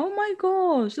 Oh my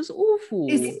gosh, that's awful.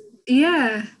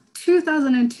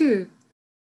 2002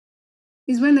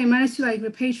 is when they managed to like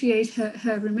repatriate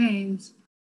her remains.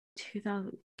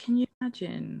 2000, can you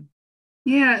imagine?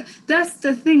 That's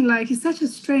the thing, like it's such a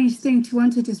strange thing to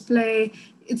want to display.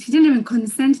 She didn't even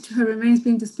consent to her remains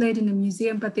being displayed in a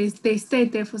museum, but they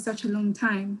stayed there for such a long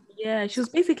time. She was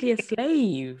basically a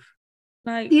slave.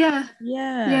 Like it's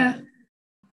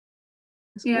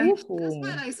awful. That's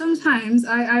why, like, sometimes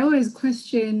I always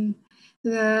question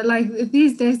the, like,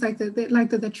 these days, like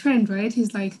the trend, right?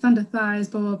 He's like thunder thighs,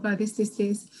 blah blah blah, this.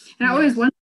 And I always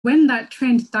wonder, when that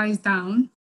trend dies down,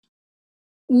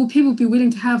 will people be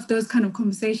willing to have those kind of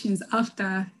conversations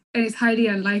after? And it's highly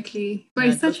unlikely. But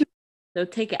it's they'll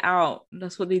take it out.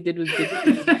 That's what they did with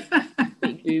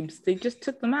big boobs. They just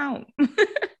took them out.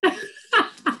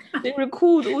 They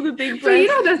recalled all the big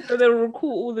breasts, so they'll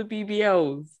recall all the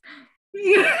BBLs.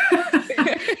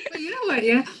 But you know what?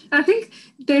 I think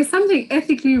there's something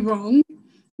ethically wrong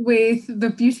with the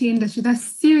beauty industry. That's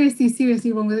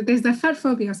seriously wrong with it. There's the fat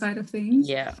phobia side of things.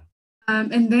 Yeah.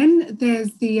 And then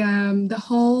there's the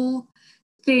whole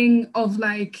thing of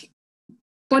like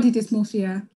body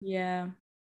dysmorphia. Yeah.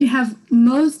 You have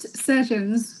most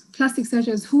surgeons, plastic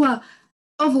surgeons, who are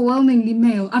overwhelmingly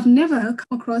male. I've never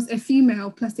come across a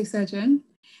female plastic surgeon,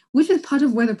 which is part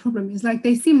of where the problem is. Like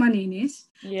they see money in it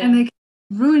and they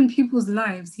ruin people's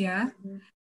lives. Yeah. Mm-hmm.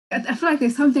 I feel like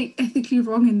there's something ethically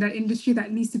wrong in that industry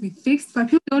that needs to be fixed, but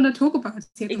people don't want to talk about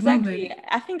it. Exactly.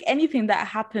 I think anything that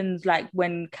happens, like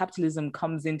when capitalism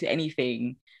comes into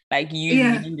anything, like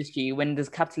usually in industry, when there's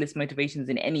capitalist motivations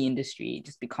in any industry, it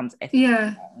just becomes ethically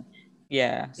wrong.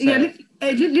 Yeah. So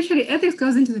literally ethics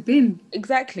goes into the bin.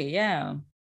 Exactly. Yeah.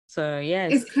 So yeah,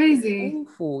 it's crazy.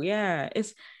 Awful. Yeah.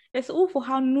 It's awful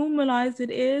how normalized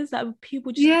it is that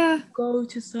people just go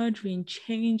to surgery and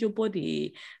change your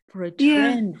body for a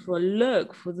trend, for a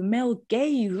look, for the male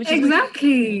gaze, which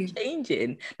is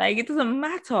changing. Like it doesn't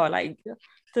matter. Like I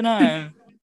don't know.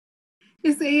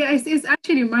 It's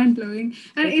actually mind-blowing.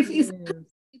 And it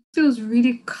feels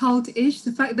really cult-ish,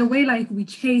 the way like we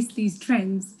chase these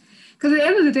trends. Because at the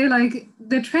end of the day, like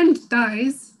the trend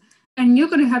dies and you're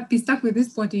gonna be stuck with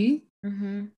this body.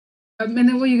 Mm-hmm. And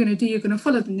then what you're gonna do, you're gonna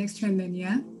follow the next trend then,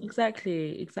 yeah?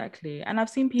 Exactly. And I've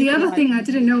seen people. The other thing I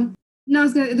didn't know.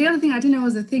 The other thing I didn't know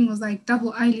was was like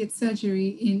double eyelid surgery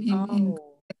in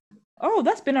Oh,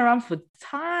 that's been around for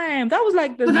time. That was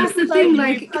like But that's the thing,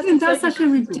 like isn't that such a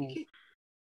ridiculous?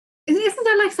 Isn't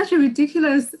that like such a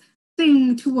ridiculous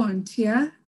thing to want? Yeah,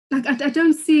 like I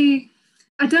don't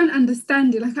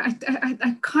understand it. Like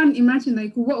I can't imagine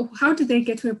like how did they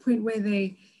get to a point where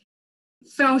they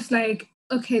felt like,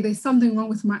 okay, there's something wrong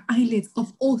with my eyelids,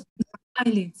 of all things,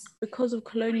 eyelids. Because of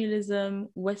colonialism,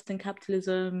 Western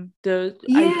capitalism, the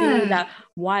idea that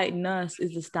white nurse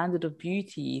is the standard of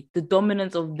beauty, the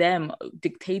dominance of them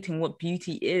dictating what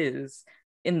beauty is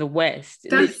in the West,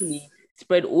 literally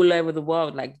spread all over the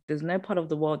world. Like there's no part of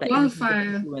the world that is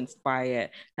influenced by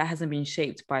it, that hasn't been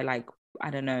shaped by like, I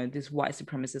don't know, this white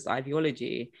supremacist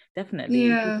ideology. Definitely.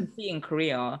 You can see in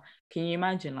Korea. Can you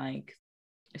imagine? Like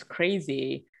it's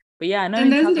crazy. But yeah, no.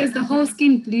 And then there's the whole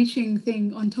skin bleaching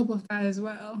thing on top of that as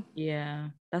well. Yeah,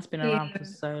 that's been around for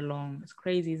so long. It's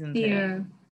crazy, isn't it?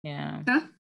 Yeah. Huh?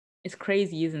 It's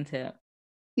crazy, isn't it?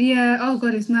 Yeah. Oh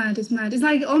God, it's mad. It's mad. It's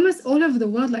like almost all over the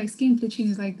world. Like skin bleaching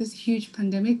is like this huge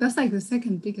pandemic. That's like the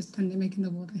second biggest pandemic in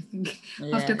the world, I think.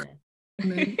 After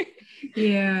COVID.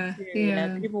 Yeah.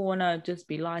 People want to just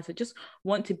be lighter, just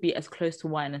want to be as close to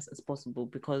whiteness as possible,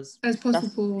 because that's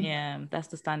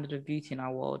the standard of beauty in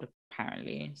our world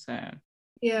apparently. So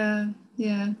yeah.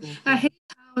 I hate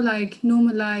how like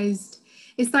normalized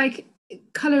it's like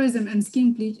colorism and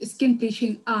skin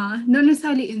bleaching are not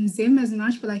necessarily in Zim as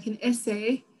much, but like in SA.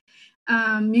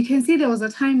 You can see there was a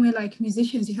time where like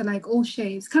musicians, you had like all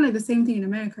shades, kind of like the same thing in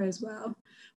America as well,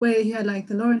 where you had like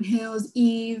the Lauryn Hills,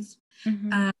 Eve,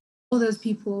 all those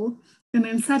people, and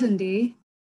then suddenly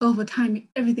over time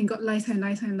everything got lighter and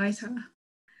lighter and lighter.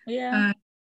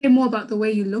 More about the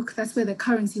way you look. That's where the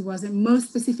currency was, and most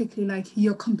specifically like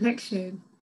your complexion.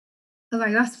 I was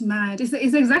like, that's mad. It's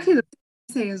exactly the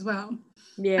same as well.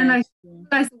 And like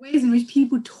the ways in which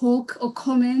people talk or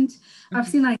comment. I've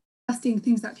seen like interesting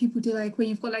things that people do, like when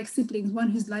you've got like siblings, one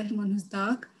who's light and one who's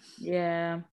dark.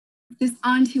 This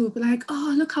auntie will be like,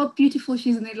 oh, look how beautiful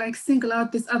she is, and they like single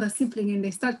out this other sibling and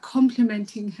they start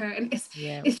complimenting her, and it's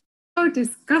so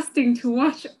disgusting to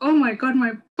watch. Oh my God,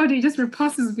 my body just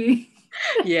repulses me.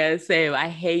 Yeah, same. I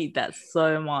hate that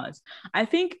so much. I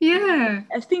think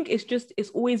it's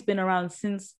always been around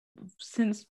since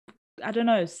I don't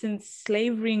know, since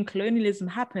slavery and colonialism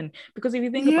happened. Because if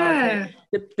you think about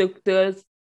it,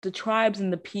 the tribes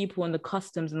and the people and the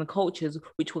customs and the cultures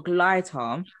which were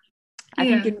lighter, I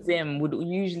think in Zim would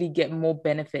usually get more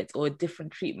benefits or a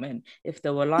different treatment if they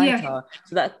were lighter.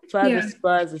 So that further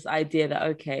spurs this idea that,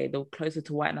 okay, the closer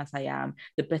to whiteness I am,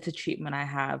 the better treatment I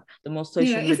have, the more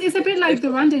social... it's a bit like the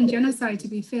Rwandan genocide, to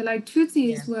be fair. Like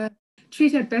Tutsis were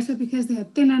treated better because they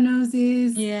had thinner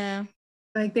noses.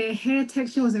 Like their hair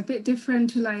texture was a bit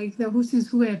different to like the Hutus,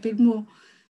 who were a bit more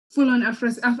full-on Afro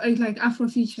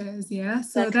features.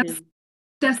 So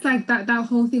that's like that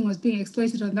whole thing was being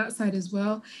exploited on that side as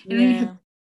well. And then you had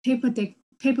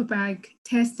paper bag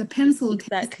test, the pencil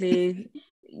test.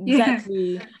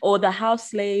 Exactly. Or the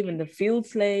house slave and the field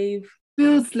slave.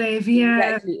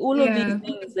 Exactly. All of these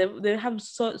things, they have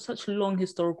such long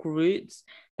historical roots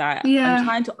that I'm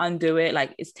trying to undo it.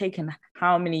 Like it's taken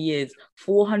how many years?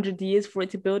 400 years for it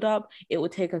to build up. It will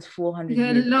take us 400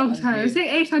 years. A long time. I say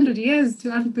 800 years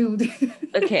to unbuild.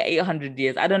 Okay, 800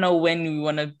 years. I don't know when we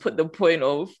want to put the point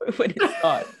of when it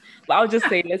starts, but I'll just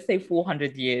say, let's say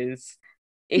 400 years.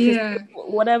 If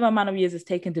whatever amount of years it's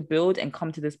taken to build and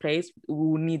come to this place, we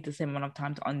will need the same amount of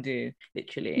time to undo,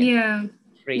 literally.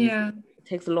 crazy. Yeah. It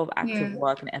takes a lot of active Yeah.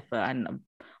 work and effort, and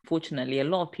fortunately, a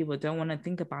lot of people don't want to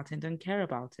think about it and don't care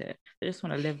about it. They just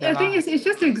want to live their I think life. it's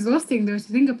just exhausting though to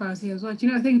think about it as well. Do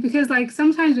you know, I think because like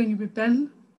sometimes when you rebel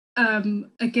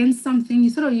against something,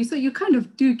 you kind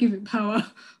of do give it power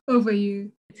over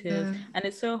you. It is, and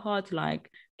it's so hard to like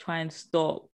try and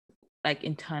stop like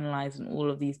internalizing all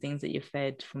of these things that you're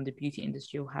fed from the beauty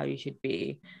industry or how you should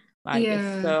be. Like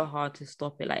it's so hard to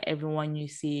stop it. Like everyone you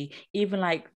see, even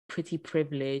like pretty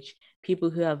privileged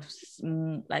people who have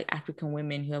like African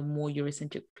women who have more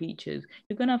Eurocentric features,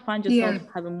 you're gonna find yourself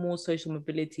having more social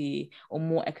mobility or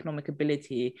more economic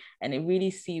ability, and it really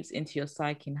seeps into your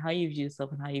psyche and how you view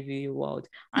yourself and how you view your world.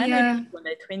 I know people in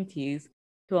their 20s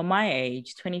who are my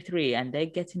age, 23, and they're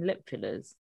getting lip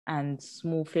fillers and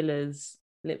small fillers,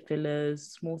 lip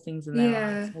fillers, small things in their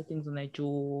eyes, small things on their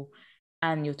jaw,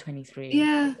 and you're 23.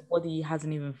 Yeah. Your body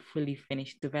hasn't even fully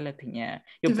finished developing yet.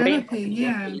 Your brain hasn't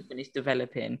even fully finished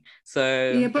developing.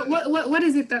 So yeah, but what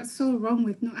is it that's so wrong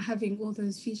with not having all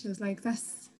those features? Like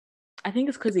I think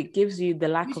it's because it gives you the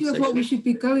lack of social. What we should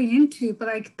be going into, but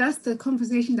like that's the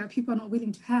conversation that people are not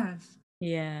willing to have.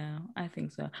 Yeah, I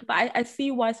think so. But I see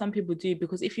why some people do,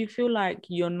 because if you feel like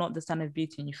you're not the standard of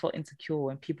beauty and you feel insecure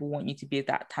and people want you to be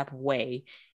that type of way,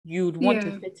 you'd want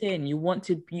to fit in. You want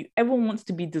to be, everyone wants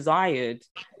to be desired.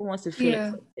 Everyone wants to feel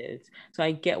accepted. So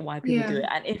I get why people do it.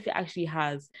 And if it actually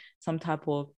has some type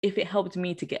of, if it helped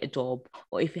me to get a job,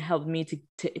 or if it helped me to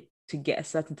get a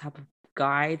certain type of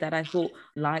guy that I thought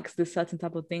likes this certain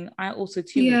type of thing, I also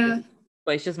too would do it.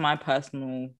 But it's just my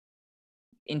personal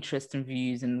interest and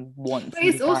views and wants. But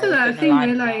it's also that thing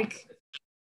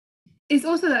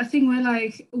where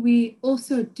like we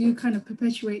also do kind of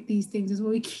perpetuate these things as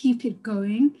well. We keep it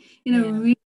going in a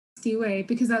really nasty way,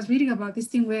 because I was reading about this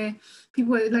thing where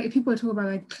people talk about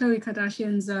like Khloe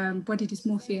Kardashian's body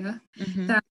dysmorphia,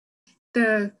 that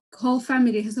the whole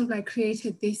family has sort of like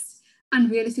created this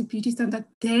unrealistic beauty standard that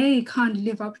they can't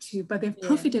live up to, but they've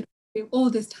profited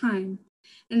all this time,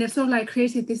 and they've sort of like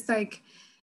created this like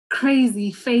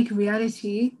crazy fake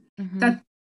reality that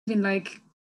even like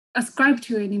ascribe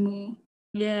to anymore.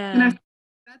 And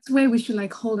that's where we should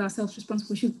like hold ourselves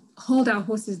responsible. We should hold our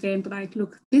horses there and be like,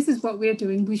 look, this is what we're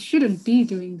doing. We shouldn't be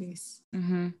doing this.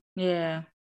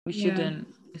 We shouldn't.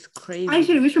 It's crazy.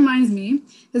 Actually, which reminds me,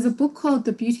 there's a book called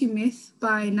The Beauty Myth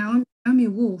by Naomi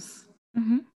Wolf.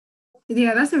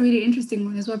 Yeah, that's a really interesting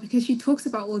one as well, because she talks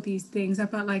about all these things,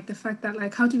 about like the fact that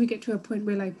like how do we get to a point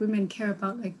where like women care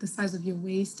about like the size of your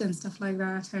waist and stuff like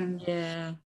that.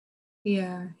 And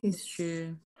it's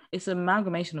true. It's an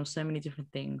amalgamation of so many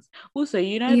different things. Also,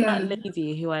 you know that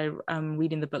lady who I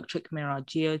reading the book Trick Mirror,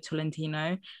 Gio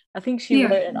Tolentino. I think she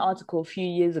wrote an article a few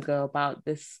years ago about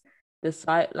this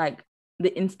like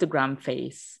the Instagram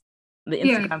face. The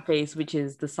Instagram face, which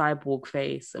is the cyborg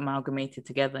face amalgamated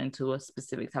together into a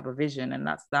specific type of vision, and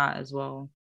that's that as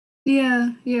well.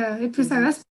 That's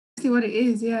precisely what it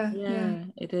is.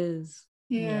 It is.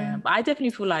 But I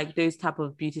definitely feel like those type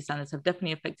of beauty standards have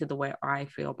definitely affected the way I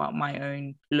feel about my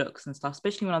own looks and stuff,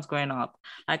 especially when I was growing up.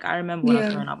 Like I remember when I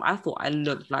was growing up, I thought I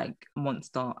looked like a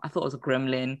monster. I thought I was a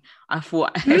gremlin. I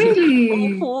thought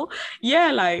awful.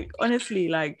 Like honestly,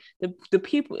 like the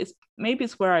people, maybe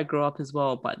it's where I grew up as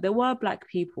well, but there were Black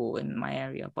people in my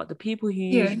area, but the people who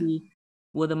usually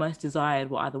were the most desired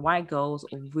were either white girls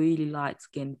or really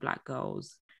light-skinned Black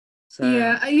girls. So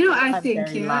I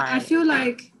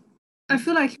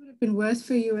feel like it would have been worse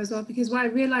for you as well, because what I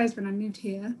realized when I moved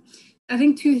here, I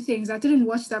think two things. I didn't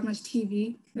watch that much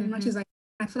TV as much as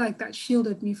I feel like that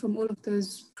shielded me from all of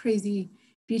those crazy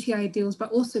beauty ideals,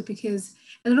 but also because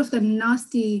a lot of the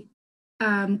nasty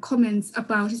comments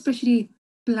about especially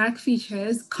Black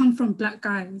features come from Black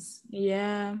guys.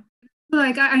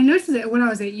 Like I noticed it when I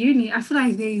was at uni. I feel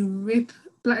like they rip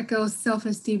Black girls'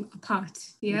 self-esteem apart.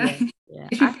 They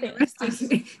should be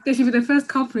arrested. They should be the first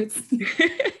culprits.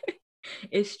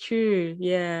 It's true.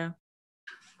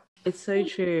 It's so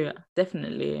true.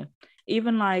 Definitely.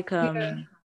 Even like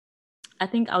I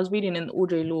think I was reading in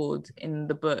Audre Lorde in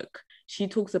the book. She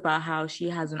talks about how she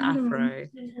has an afro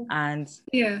and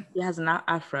she has an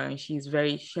afro and she has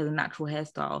a natural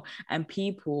hairstyle, and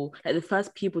people, like the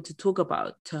first people to talk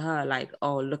about to her like,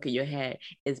 oh, look at your hair,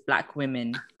 is Black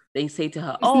women. They say to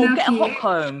her, oh, get a hot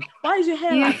comb. Why is your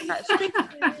hair like that? Straighten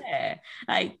your hair.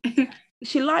 Like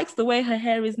she likes the way her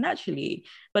hair is naturally,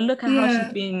 but look at how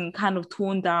she's been kind of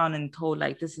torn down and told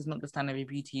like, this is not the standard of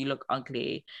beauty, you look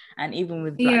ugly. And even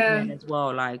with Black men as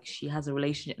well, like she has a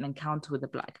relationship, an encounter with a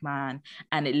Black man,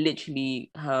 and it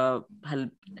literally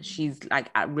she's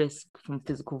like at risk from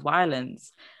physical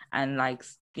violence. And like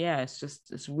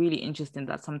it's really interesting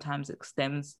that sometimes it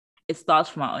it starts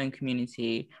from our own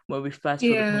community where we first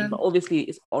feel the Yeah. pain, but obviously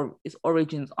its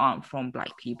origins aren't from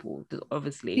Black people. There's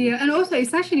obviously Yeah, and also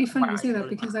it's actually funny to say that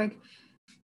because like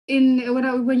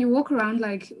when you walk around,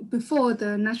 like before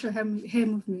the natural hair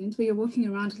movement, where you're walking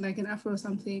around like an afro or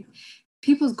something,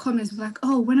 people's comments were like,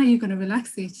 "Oh, when are you gonna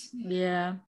relax it?"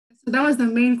 Yeah. So that was the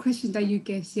main question that you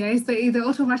get. Yeah, it's the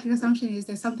automatic assumption is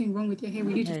there's something wrong with your hair.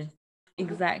 We need to.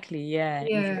 Exactly. Yeah.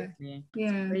 Yeah. Exactly.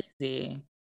 Yeah. It's crazy.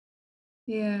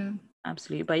 Yeah.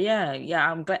 Absolutely. But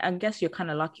yeah. I guess you're kind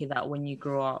of lucky that when you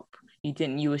grow up,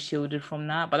 you were shielded from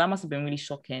that. But that must have been really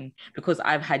shocking because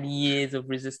I've had years of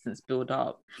resistance build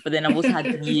up, but then I've also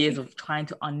had years of trying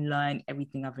to unlearn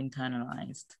everything I've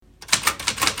internalized.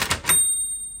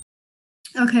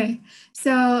 Okay,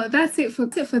 so that's it for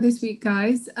this week,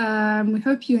 guys. We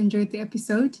hope you enjoyed the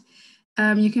episode.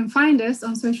 You can find us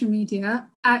on social media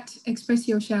at Express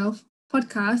Yourself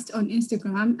Podcast on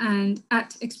Instagram and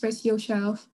at Express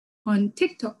Yourself on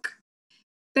TikTok.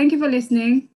 Thank you for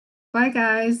listening. Bye,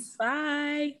 guys.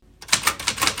 Bye.